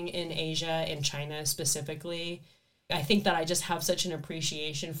working in Asia, in China specifically, I think that I just have such an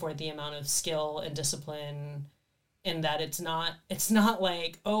appreciation for the amount of skill and discipline, and that it's not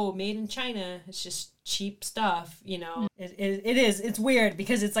like, oh, made in China, it's just cheap stuff, you know. It's weird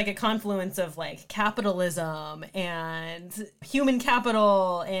because it's like a confluence of like capitalism and human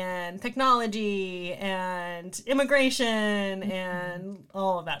capital and technology and immigration and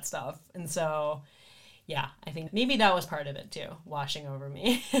all of that stuff. And so yeah, I think maybe that was part of it too, washing over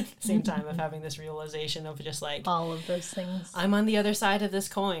me at the same time of having this realization of just like all of those things. I'm on the other side of this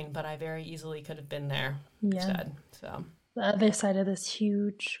coin, but I very easily could have been there instead. So the other side of this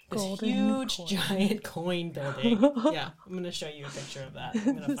huge golden coin. Giant coin building. Yeah, I'm gonna show you a picture of that.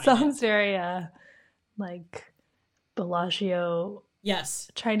 I'm gonna find Sounds very like Bellagio. Yes,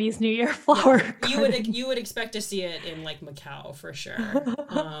 Chinese New Year flower. Yeah. You would expect to see it in like Macau for sure.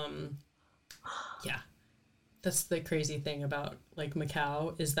 Yeah. That's the crazy thing about like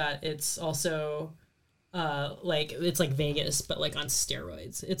Macau, is that it's also it's like Vegas, but like on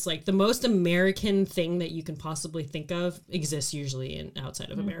steroids. It's like the most American thing that you can possibly think of exists usually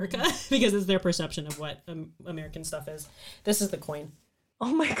outside of America because it's their perception of what American stuff is. This is the coin.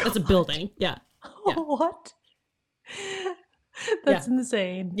 Oh my god. It's a building. Yeah. Yeah. What? That's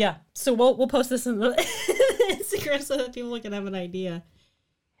insane. Yeah. So we'll post this in the Instagram so that people can have an idea.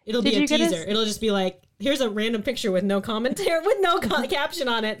 It'll be a teaser. It'll just be like, here's a random picture with no commentary, with no caption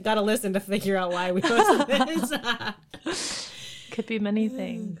on it. Gotta listen to figure out why we posted this. Could be many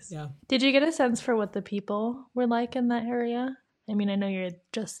things. Yeah. Did you get a sense for what the people were like in that area? I mean, I know you're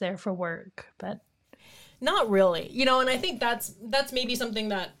just there for work, but not really. You know, and I think that's maybe something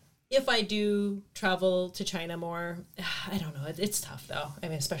that if I do travel to China more, I don't know. It's tough though. I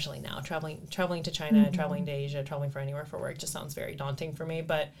mean, especially now, traveling to China, traveling to Asia, traveling for anywhere for work just sounds very daunting for me.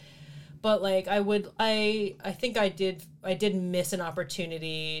 But like I think I did miss an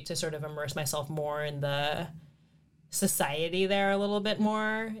opportunity to sort of immerse myself more in the society there a little bit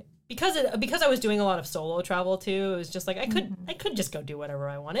more. Because I was doing a lot of solo travel too, it was just like I could just go do whatever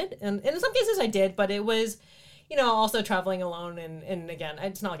I wanted. And in some cases I did, but it was, you know, also traveling alone, and again,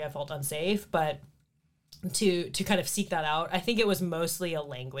 it's not like I felt unsafe, but to kind of seek that out, I think it was mostly a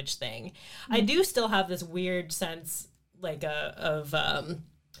language thing. I do still have this weird sense like of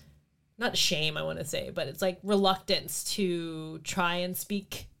not shame, I want to say, but it's like reluctance to try and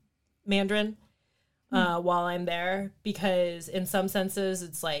speak Mandarin while I'm there, because in some senses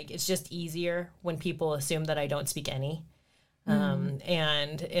it's like it's just easier when people assume that I don't speak any.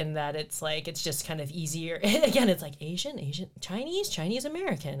 And in that it's like it's just kind of easier. Again, it's like Asian, Chinese,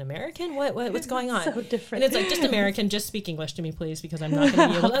 American. What's going on? So different. And it's like, just American, just speak English to me, please, because I'm not going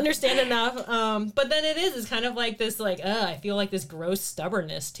to be able to understand enough. But then it's kind of like this, like, I feel like this gross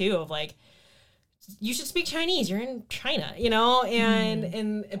stubbornness too of like, you should speak Chinese. You're in China, you know,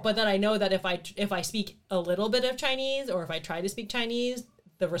 but then I know that if I speak a little bit of Chinese, or if I try to speak Chinese,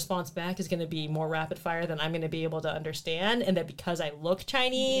 the response back is going to be more rapid fire than I'm going to be able to understand. And that because I look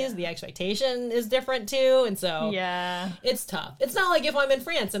Chinese, the expectation is different too. And so it's tough. It's not like if I'm in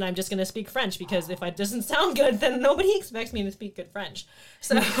France and I'm just going to speak French, because if it doesn't sound good, then nobody expects me to speak good French.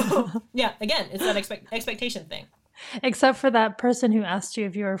 So yeah, again, it's that expectation thing. Except for that person who asked you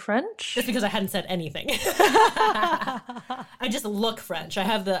if you were French. Just because I hadn't said anything. I just look French. I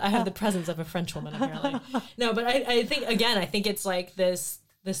have the presence of a French woman, apparently. No, but I think it's like this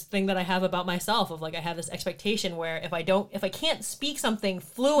thing that I have about myself of like, I have this expectation where if I can't speak something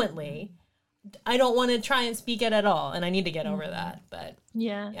fluently, I don't want to try and speak it at all. And I need to get over that. But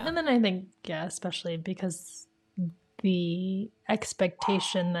yeah. And then I think, especially because the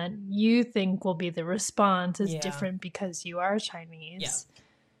expectation that you think will be the response is different because you are Chinese. Yeah.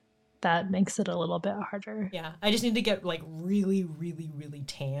 That makes it a little bit harder. Yeah. I just need to get like really, really, really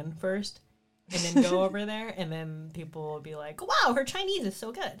tan first, and then go over there, and then people will be like, wow, her Chinese is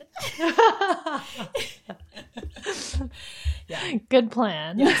so good. Yeah. Good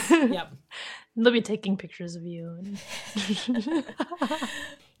plan. Yes. Yep. They'll be taking pictures of you.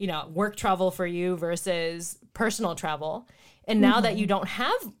 You know, work travel for you versus personal travel. And now that you don't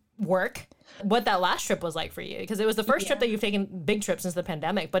have work, what that last trip was like for you, because it was the first trip that you've taken, big trip since the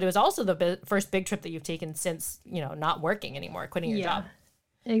pandemic, but it was also the first big trip that you've taken since, you know, not working anymore, quitting your job.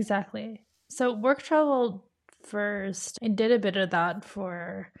 Exactly. So work travel first, I did a bit of that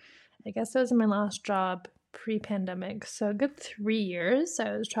for, I guess it was my last job pre-pandemic. So a good 3 years,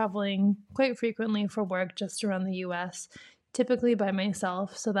 I was traveling quite frequently for work just around the US, typically by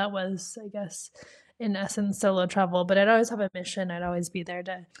myself. So that was, I guess, in essence, solo travel, but I'd always have a mission. I'd always be there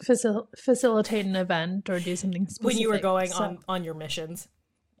to facilitate an event or do something specific. When you were going on your missions.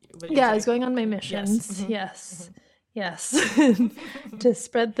 I was going on my missions. Yes. Yes. To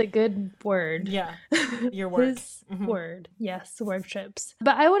spread the good word. Yeah. Your work. His word. Yes, work trips.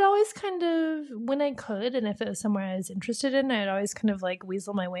 But I would always kind of, when I could, and if it was somewhere I was interested in, I'd always kind of like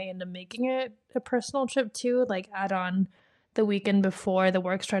weasel my way into making it a personal trip too, like add on the weekend before the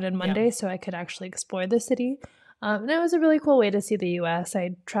work started Monday so I could actually explore the city. And it was a really cool way to see the US.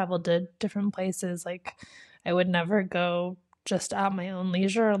 I traveled to different places. Like I would never go just at my own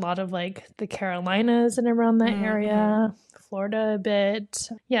leisure. A lot of like the Carolinas and around that area, Florida a bit.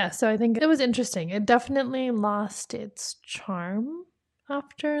 Yeah, so I think it was interesting. It definitely lost its charm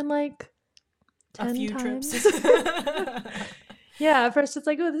after like 10 a few times. trips. Yeah, at first it's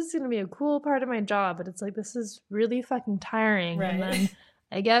like, oh, this is going to be a cool part of my job, but it's like, this is really fucking tiring. Right. And then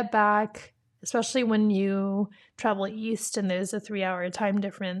I get back, especially when you travel east and there's a 3-hour time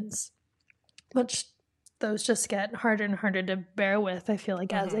difference, which those just get harder and harder to bear with, I feel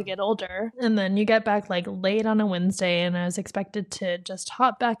like, as I get older. And then you get back like late on a Wednesday, and I was expected to just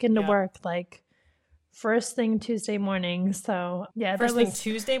hop back into work like first thing Tuesday morning. So yeah, first thing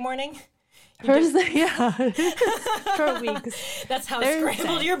Tuesday morning? First thing, yeah. Short weeks. That's how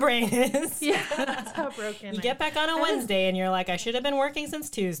scrambled your brain is. Yeah, that's how broken. You get back on a Wednesday and you're like, I should have been working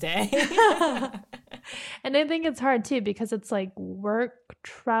since Tuesday. And I think it's hard too, because it's like work,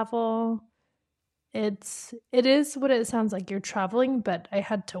 travel. It is what it sounds like. You're traveling, but I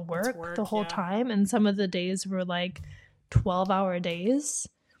had to work the whole time. And some of the days were like 12-hour days.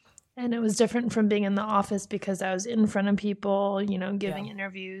 And it was different from being in the office because I was in front of people, you know, giving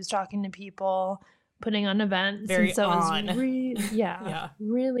interviews, talking to people, putting on events. Very and so on. It was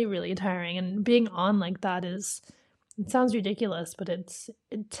really, really tiring. And being on like that is, it sounds ridiculous, but it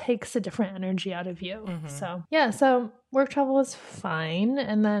takes a different energy out of you. So so work travel was fine.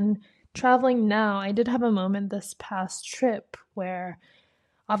 And then traveling now, I did have a moment this past trip where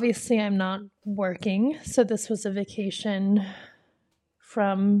obviously I'm not working. So this was a vacation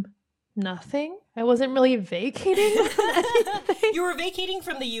from nothing. I wasn't really vacating. You were vacating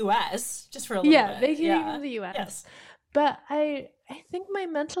from the U.S. just for a little bit. Yeah, vacating from the U.S. Yes. But I think my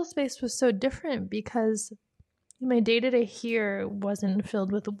mental space was so different because my day-to-day here wasn't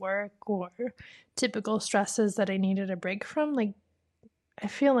filled with work or typical stresses that I needed a break from. Like, I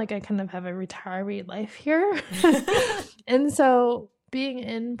feel like I kind of have a retiree life here. And so being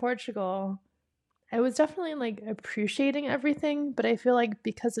in Portugal, I was definitely like appreciating everything, but I feel like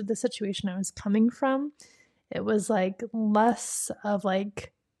because of the situation I was coming from, it was like less of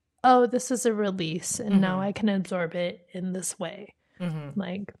like, oh, this is a release and now I can absorb it in this way.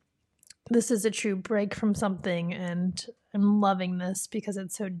 Like, this is a true break from something and I'm loving this because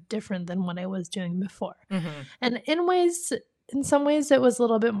it's so different than what I was doing before. And in some ways, it was a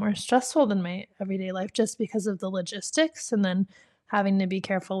little bit more stressful than my everyday life just because of the logistics and then having to be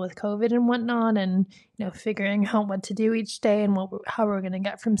careful with COVID and whatnot and, you know, figuring out what to do each day and how we're going to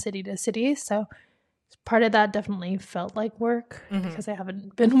get from city to city. So part of that definitely felt like work because I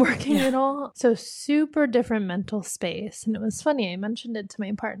haven't been working at all. So super different mental space. And it was funny. I mentioned it to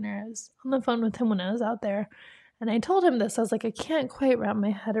my partner. I was on the phone with him when I was out there. And I told him this. I was like, I can't quite wrap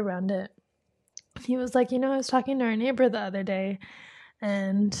my head around it. He was like, you know, I was talking to our neighbor the other day.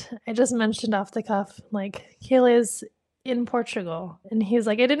 And I just mentioned off the cuff, like, Kalia's in Portugal. And he's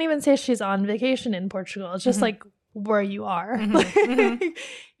like, I didn't even say she's on vacation in Portugal. It's just like where you are.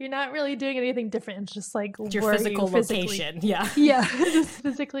 You're not really doing anything different. It's just like it's your physical location. Yeah. Yeah. Just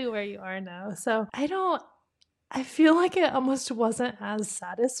physically where you are now. So I feel like it almost wasn't as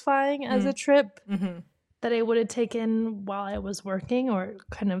satisfying as a trip that I would have taken while I was working, or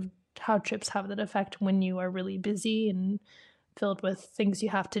kind of how trips have that effect when you are really busy and filled with things you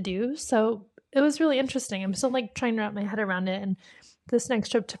have to do. So it was really interesting. I'm still like trying to wrap my head around it. And this next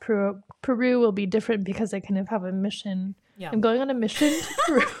trip to Peru will be different because I kind of have a mission. Yeah. I'm going on a mission to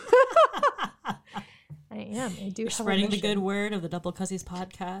Peru. I am. I do. You're spreading the good word of the Double Cuzzies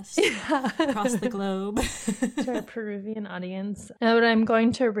podcast across the globe to our Peruvian audience. But I'm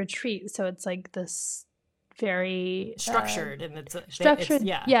going to a retreat, so it's like this very structured and it's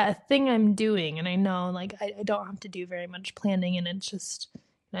a thing I'm doing, and I know like I don't have to do very much planning, and it's just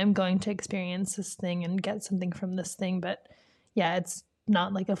I'm going to experience this thing and get something from this thing. But yeah, it's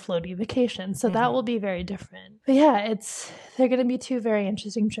not like a floaty vacation, so that will be very different. But yeah, they're going to be two very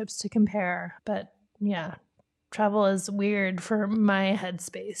interesting trips to compare. But yeah, travel is weird for my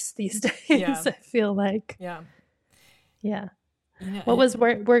headspace these days. I feel like yeah. You know, what was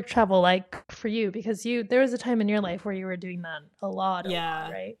work travel like for you? Because there was a time in your life where you were doing that a lot,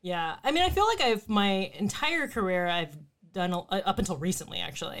 right? Yeah. I mean, I feel like my entire career I've done, up until recently,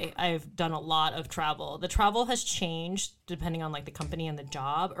 actually, I've done a lot of travel. The travel has changed depending on like the company and the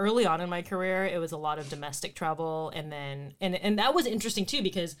job. Early on in my career, it was a lot of domestic travel. And then, and that was interesting too,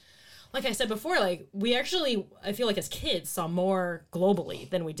 because like I said before, like we actually, I feel like as kids saw more globally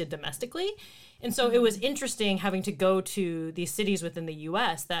than we did domestically. And so it was interesting having to go to these cities within the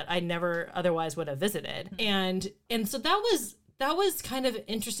US that I never otherwise would have visited. And so that was kind of an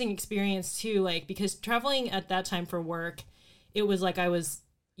interesting experience too, like, because traveling at that time for work, it was like I was,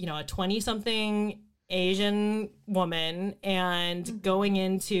 you know, a 20-something Asian woman and going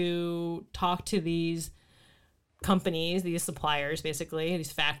in to talk to these companies, these suppliers, basically,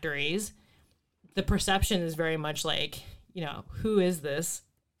 these factories. The perception is very much like, you know, who is this?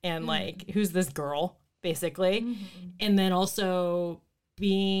 And like, who's this girl, basically? And then also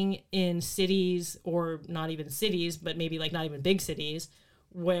being in cities, or not even cities, but maybe like not even big cities,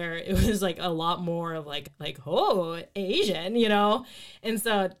 where it was like a lot more of like, oh, Asian, you know? And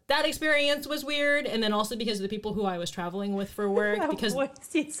so that experience was weird. And then also because of the people who I was traveling with for work, because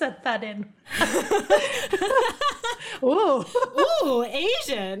you said that in. Ooh,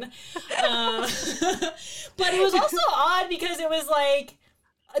 Asian. But it was also odd because it was like,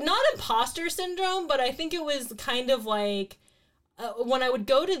 not imposter syndrome, but I think it was kind of like, when I would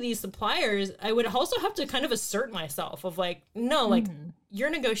go to these suppliers, I would also have to kind of assert myself of like, no, like you're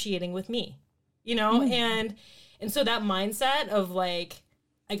negotiating with me, you know? And so that mindset of like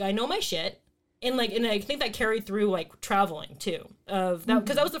I know my shit. And like, and I think that carried through like traveling too, of that,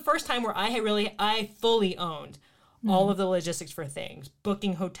 because that was the first time where I fully owned all of the logistics for things,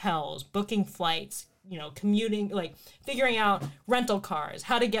 booking hotels, booking flights, you know, commuting, like figuring out rental cars,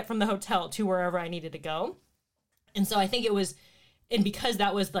 how to get from the hotel to wherever I needed to go. And so I think it was, and because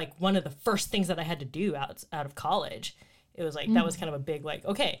that was like one of the first things that I had to do out of college, it was like, that was kind of a big, like,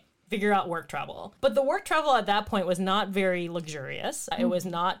 okay, figure out work travel. But the work travel at that point was not very luxurious. It was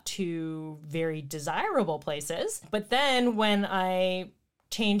not to very desirable places. But then when I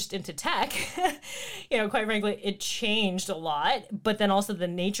changed into tech, you know, quite frankly, it changed a lot. But then also the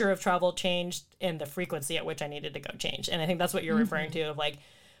nature of travel changed and the frequency at which I needed to go changed. And I think that's what you're referring to, of like,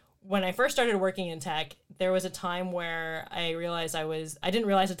 when I first started working in tech, there was a time where I realized I didn't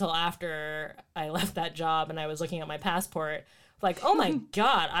realize until after I left that job and I was looking at my passport, like, oh my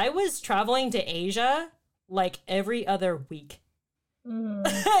God, I was traveling to Asia like every other week. And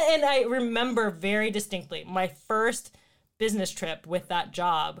I remember very distinctly my first business trip with that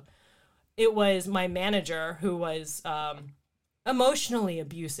job. It was my manager who was emotionally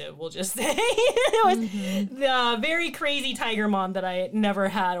abusive, we'll just say. It was the very crazy tiger mom that I never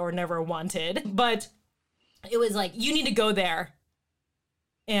had or never wanted. But it was like, you need to go there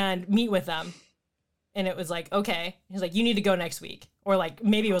and meet with them. And it was like, okay. He's like, you need to go next week. Or like,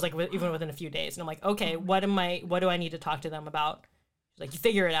 maybe it was like even within a few days. And I'm like, okay, what do I need to talk to them about? He's like, you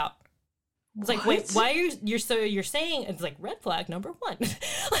figure it out. It's like, wait, why are you're saying, it's like red flag number 1.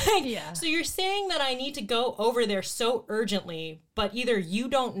 Like, yeah. So you're saying that I need to go over there so urgently, but either you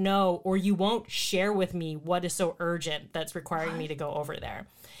don't know or you won't share with me what is so urgent that's requiring me to go over there.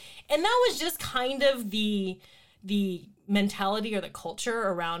 And that was just kind of the mentality or the culture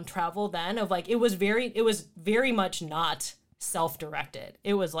around travel then, of like, it was very much not self-directed.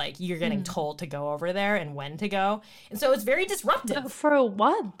 It was like, you're getting told to go over there and when to go. And so it's very disruptive. For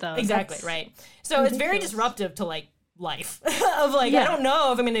what though? Exactly, right. So ridiculous. It's very disruptive to like life of like, I don't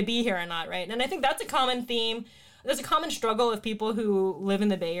know if I'm going to be here or not, right? And I think that's a common theme. There's a common struggle of people who live in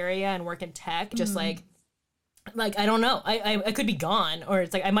the Bay Area and work in tech, just like I don't know, I could be gone, or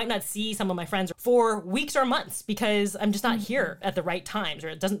it's like I might not see some of my friends for weeks or months because I'm just not here at the right times,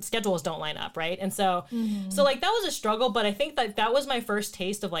 or schedules don't line up, right? And so so like that was a struggle, but I think that was my first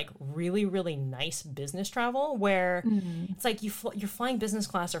taste of like really, really nice business travel, where it's like you're flying business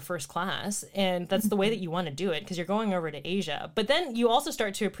class or first class, and that's the way that you want to do it because you're going over to Asia. But then you also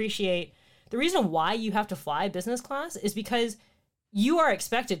start to appreciate the reason why you have to fly business class is because you are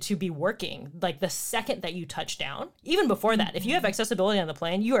expected to be working like the second that you touch down. Even before that, if you have accessibility on the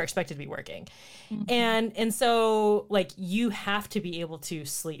plane, you are expected to be working. And so like you have to be able to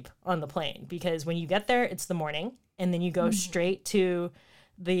sleep on the plane, because when you get there, it's the morning, and then you go straight to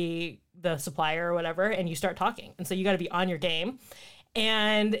the supplier or whatever, and you start talking. And so you got to be on your game.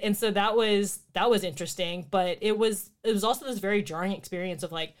 And so that was interesting, but it was also this very jarring experience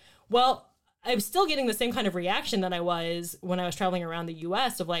of like, well, I was still getting the same kind of reaction that I was when I was traveling around the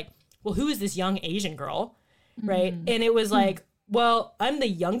US of like, well, who is this young Asian girl, right? And it was like, well, I'm the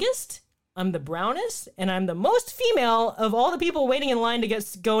youngest, I'm the brownest, and I'm the most female of all the people waiting in line to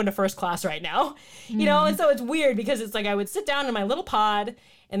go into first class right now, you know? And so it's weird because it's like I would sit down in my little pod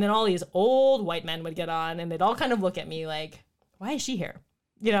And then all these old white men would get on and they'd all kind of look at me like, why is she here?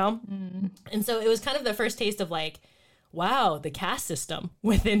 You know? And so it was kind of the first taste of like, wow, the caste system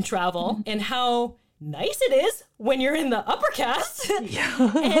within travel and how nice it is when you're in the upper caste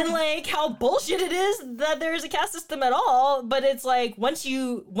and like how bullshit it is that there's a caste system at all. But it's like, once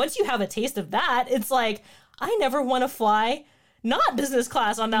you have a taste of that, it's like, I never want to fly not business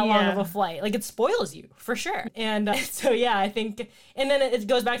class on that long of a flight. Like, it spoils you for sure. And so, yeah, I think, and then it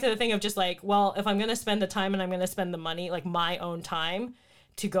goes back to the thing of just like, well, if I'm going to spend the time and I'm going to spend the money, like my own time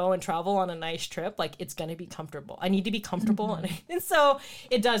to go and travel on a nice trip, like it's going to be comfortable. I need to be comfortable. And so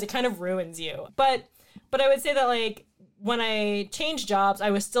it does, it kind of ruins you. But I would say that like when I changed jobs, I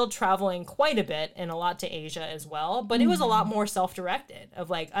was still traveling quite a bit and a lot to Asia as well. But it was a lot more self-directed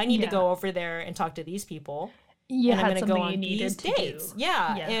of like, I need to go over there and talk to these people. Yeah, and I'm going to go on these dates.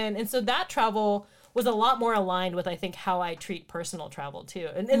 Yeah. And so that travel was a lot more aligned with, I think, how I treat personal travel too.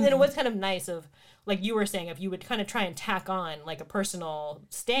 And then it was kind of nice of, like you were saying, if you would kind of try and tack on like a personal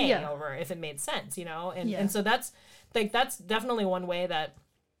stay over if it made sense, you know? And so that's definitely one way that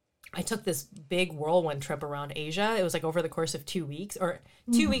I took this big whirlwind trip around Asia. It was like over the course of 2 weeks or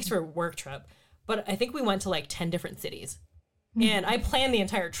 2 weeks for a work trip. But I think we went to like 10 different cities. And I planned the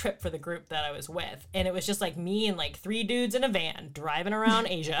entire trip for the group that I was with. And it was just like me and like 3 dudes in a van driving around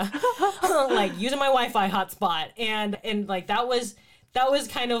Asia, like using my Wi-Fi hotspot. And like that was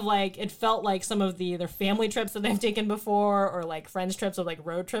kind of like, it felt like some of the either family trips that I've taken before or like friends trips of like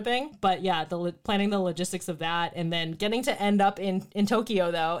road tripping. But yeah, planning the logistics of that and then getting to end up in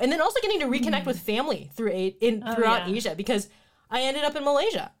Tokyo though. And then also getting to reconnect with family throughout Asia, because I ended up in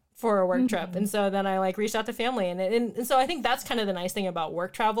Malaysia for a work trip. And so then I like reached out to family. And so I think that's kind of the nice thing about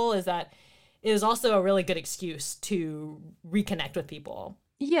work travel is that it is also a really good excuse to reconnect with people.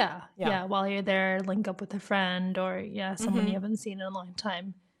 Yeah. While you're there, link up with a friend or someone you haven't seen in a long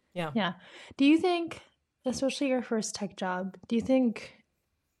time. Yeah. Do you think, especially your first tech job, do you think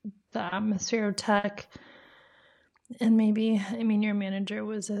the atmosphere of tech, and maybe, I mean, your manager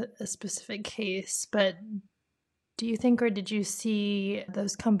was a specific case, but do you think, or did you see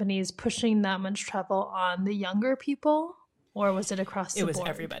those companies pushing that much travel on the younger people, or was it across the board? It was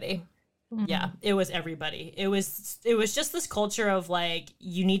everybody. Yeah, it was everybody. It was just this culture of like,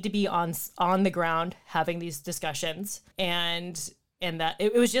 you need to be on the ground having these discussions, and that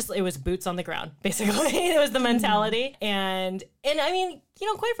it was boots on the ground, basically. It was the mentality. And I mean, you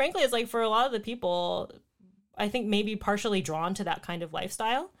know, quite frankly, it's like for a lot of the people, I think maybe partially drawn to that kind of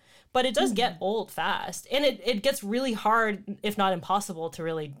lifestyle. But it does get old fast, and it gets really hard, if not impossible, to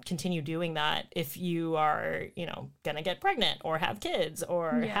really continue doing that if you are, you know, gonna get pregnant or have kids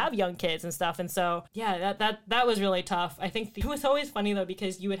or have young kids and stuff. And so, yeah, that was really tough. I think it was always funny though,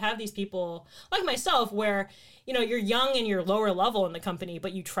 because you would have these people like myself where, you know, you're young and you're lower level in the company,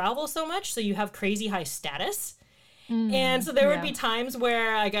 but you travel so much, so you have crazy high status. And so there would be times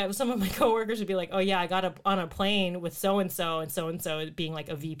where some of my coworkers would be like, oh yeah, I got on a plane with so-and-so and so-and-so being like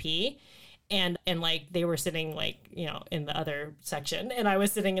a VP. And like they were sitting like, you know, in the other section, and I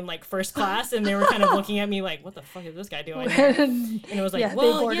was sitting in like first class, and they were kind of looking at me like, what the fuck is this guy doing here? And it was like,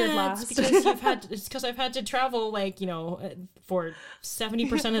 well, yeah, it's because I've had to travel like, you know, for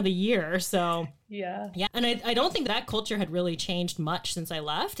 70% of the year. So yeah. And I don't think that culture had really changed much since I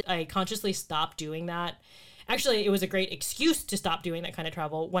left. I consciously stopped doing that. Actually, it was a great excuse to stop doing that kind of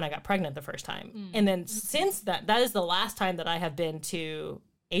travel when I got pregnant the first time. And then since that is the last time that I have been to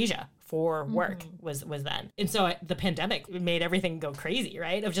Asia for work was then. And so the pandemic made everything go crazy,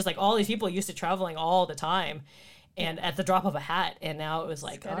 right? Of just like all these people used to traveling all the time and at the drop of a hat. And now it was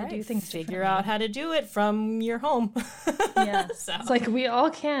like, all right, figure out how to do it from your home. Yeah. So it's like we all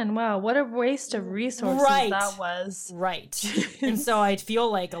can. Wow, what a waste of resources that was. Right. And so I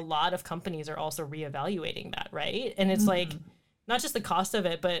feel like a lot of companies are also reevaluating that, right? And it's like not just the cost of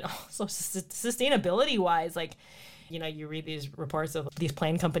it, but also sustainability wise, like, you know, you read these reports of these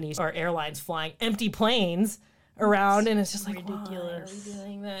plane companies or airlines flying empty planes around, and it's just like, ridiculous. Why are we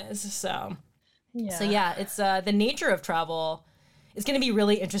doing this? So yeah, it's the nature of travel. It's going to be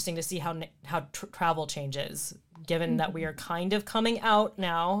really interesting to see how travel changes, given that we are kind of coming out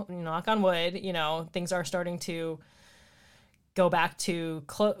now. Knock on wood, you know, things are starting to go back to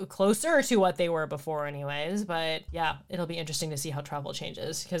closer to what they were before anyways. But yeah, it'll be interesting to see how travel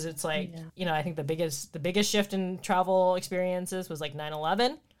changes, because it's like, you know, I think the biggest shift in travel experiences was like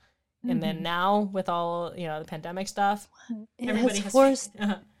 9/11. And then now with all, you know, the pandemic stuff, everybody has forced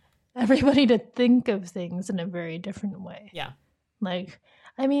everybody to think of things in a very different way. Yeah. Like,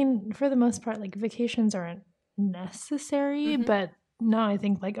 I mean, for the most part, like vacations aren't necessary, but no, I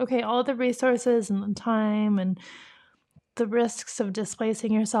think like, okay, all the resources and the time and the risks of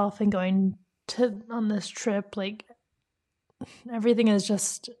displacing yourself and going on this trip, like everything is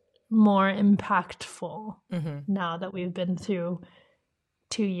just more impactful now that we've been through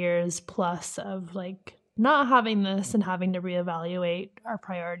 2 years plus of like not having this and having to reevaluate our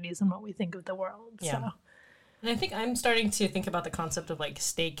priorities and what we think of the world. Yeah. So. And I think I'm starting to think about the concept of like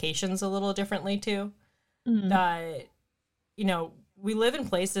staycations a little differently too. That, you know, we live in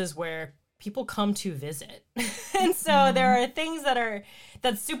places where people come to visit. And so there are things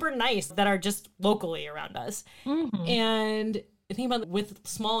that's super nice that are just locally around us. And I think about with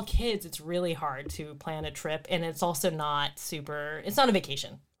small kids, it's really hard to plan a trip. And it's also not it's not a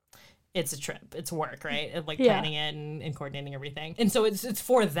vacation. It's a trip. It's work, right? And like planning it and coordinating everything. And so it's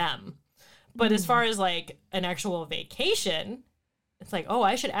for them. But as far as like an actual vacation, it's like, oh,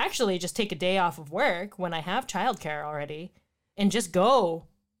 I should actually just take a day off of work when I have childcare already and just go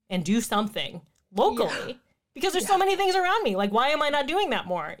and do something locally because there's so many things around me. Like, why am I not doing that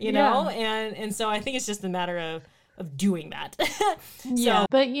more? You know? And so I think it's just a matter of doing that. Yeah.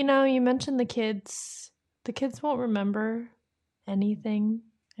 But you know, you mentioned the kids. The kids won't remember anything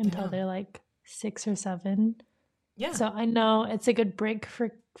until they're like 6 or 7. Yeah. So I know it's a good break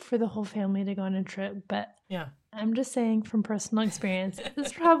for the whole family to go on a trip, but I'm just saying from personal experience,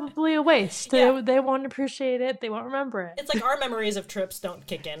 it's probably a waste. They won't appreciate it. They won't remember it. It's like our memories of trips don't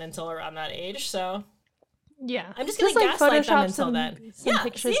kick in until around that age. So yeah, I'm just going to like gaslight them until then. Some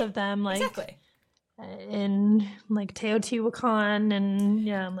pictures of them like in like Teotihuacan and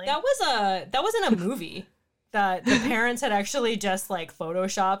like that was in a movie that the parents had actually just like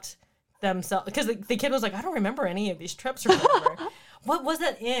photoshopped themselves because the kid was like, I don't remember any of these trips or whatever. What was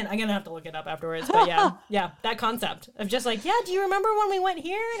that in? I'm gonna have to look it up afterwards. But yeah, that concept of just like, do you remember when we went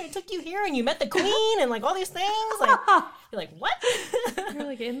here and I took you here and you met the queen and like all these things? Like, you're like, what? You're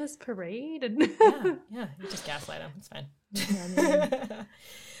like in this parade and you just gaslight them. It's fine.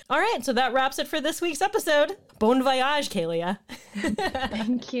 All right, so that wraps it for this week's episode. Bon voyage, Kalia.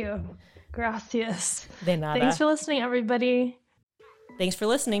 Thank you. Gracias. De nada. Thanks for listening, everybody. Thanks for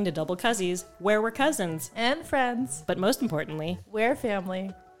listening to Double Cuzzies, where we're cousins. And friends. But most importantly, we're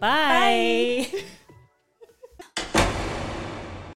family. Bye. Bye.